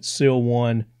 25% off at Seal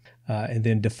One. And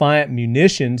then Defiant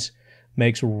Munitions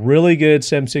makes really good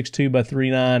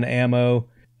 7.62x39 ammo.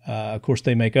 Of course,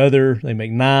 they make 9, they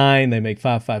make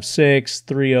 5.56,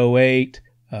 308,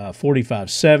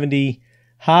 45.70,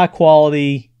 high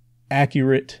quality,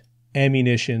 accurate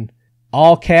ammunition.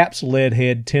 All caps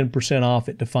Leadhead, 10% off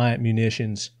at Defiant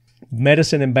Munitions.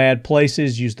 Medicine in Bad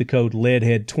Places, use the code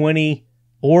LEADHEAD20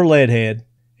 or LEADHEAD,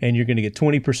 and you're going to get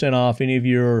 20% off any of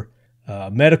your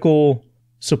medical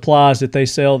supplies that they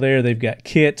sell there. They've got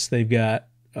kits, they've got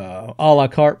a la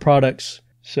carte products.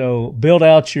 So build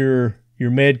out your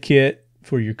med kit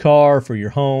for your car, for your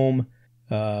home,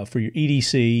 for your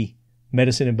EDC.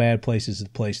 Medicine in Bad Places is the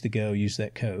place to go. Use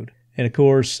that code. And, of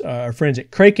course, our friends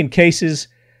at Kraken Cases,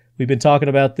 we've been talking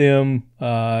about them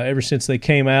ever since they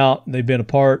came out. They've been a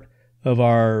part of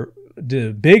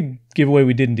the big giveaway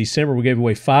we did in December. We gave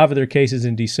away 5 of their cases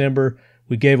in December.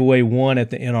 We gave away 1 at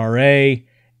the NRA.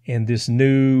 And this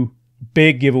new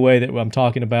big giveaway that I'm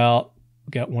talking about,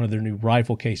 got one of their new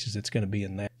rifle cases that's going to be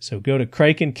in that. So go to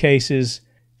Kraken Cases,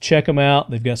 check them out.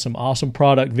 They've got some awesome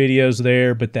product videos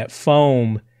there, but that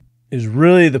foam is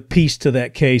really the piece to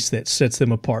that case that sets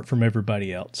them apart from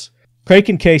everybody else.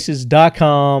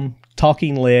 KrakenCases.com,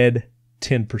 Talking Lead,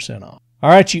 10% off. All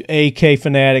right, you AK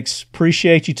fanatics,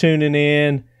 appreciate you tuning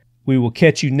in. We will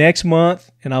catch you next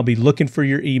month, and I'll be looking for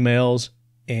your emails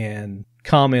and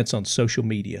comments on social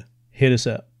media. Hit us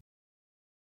up.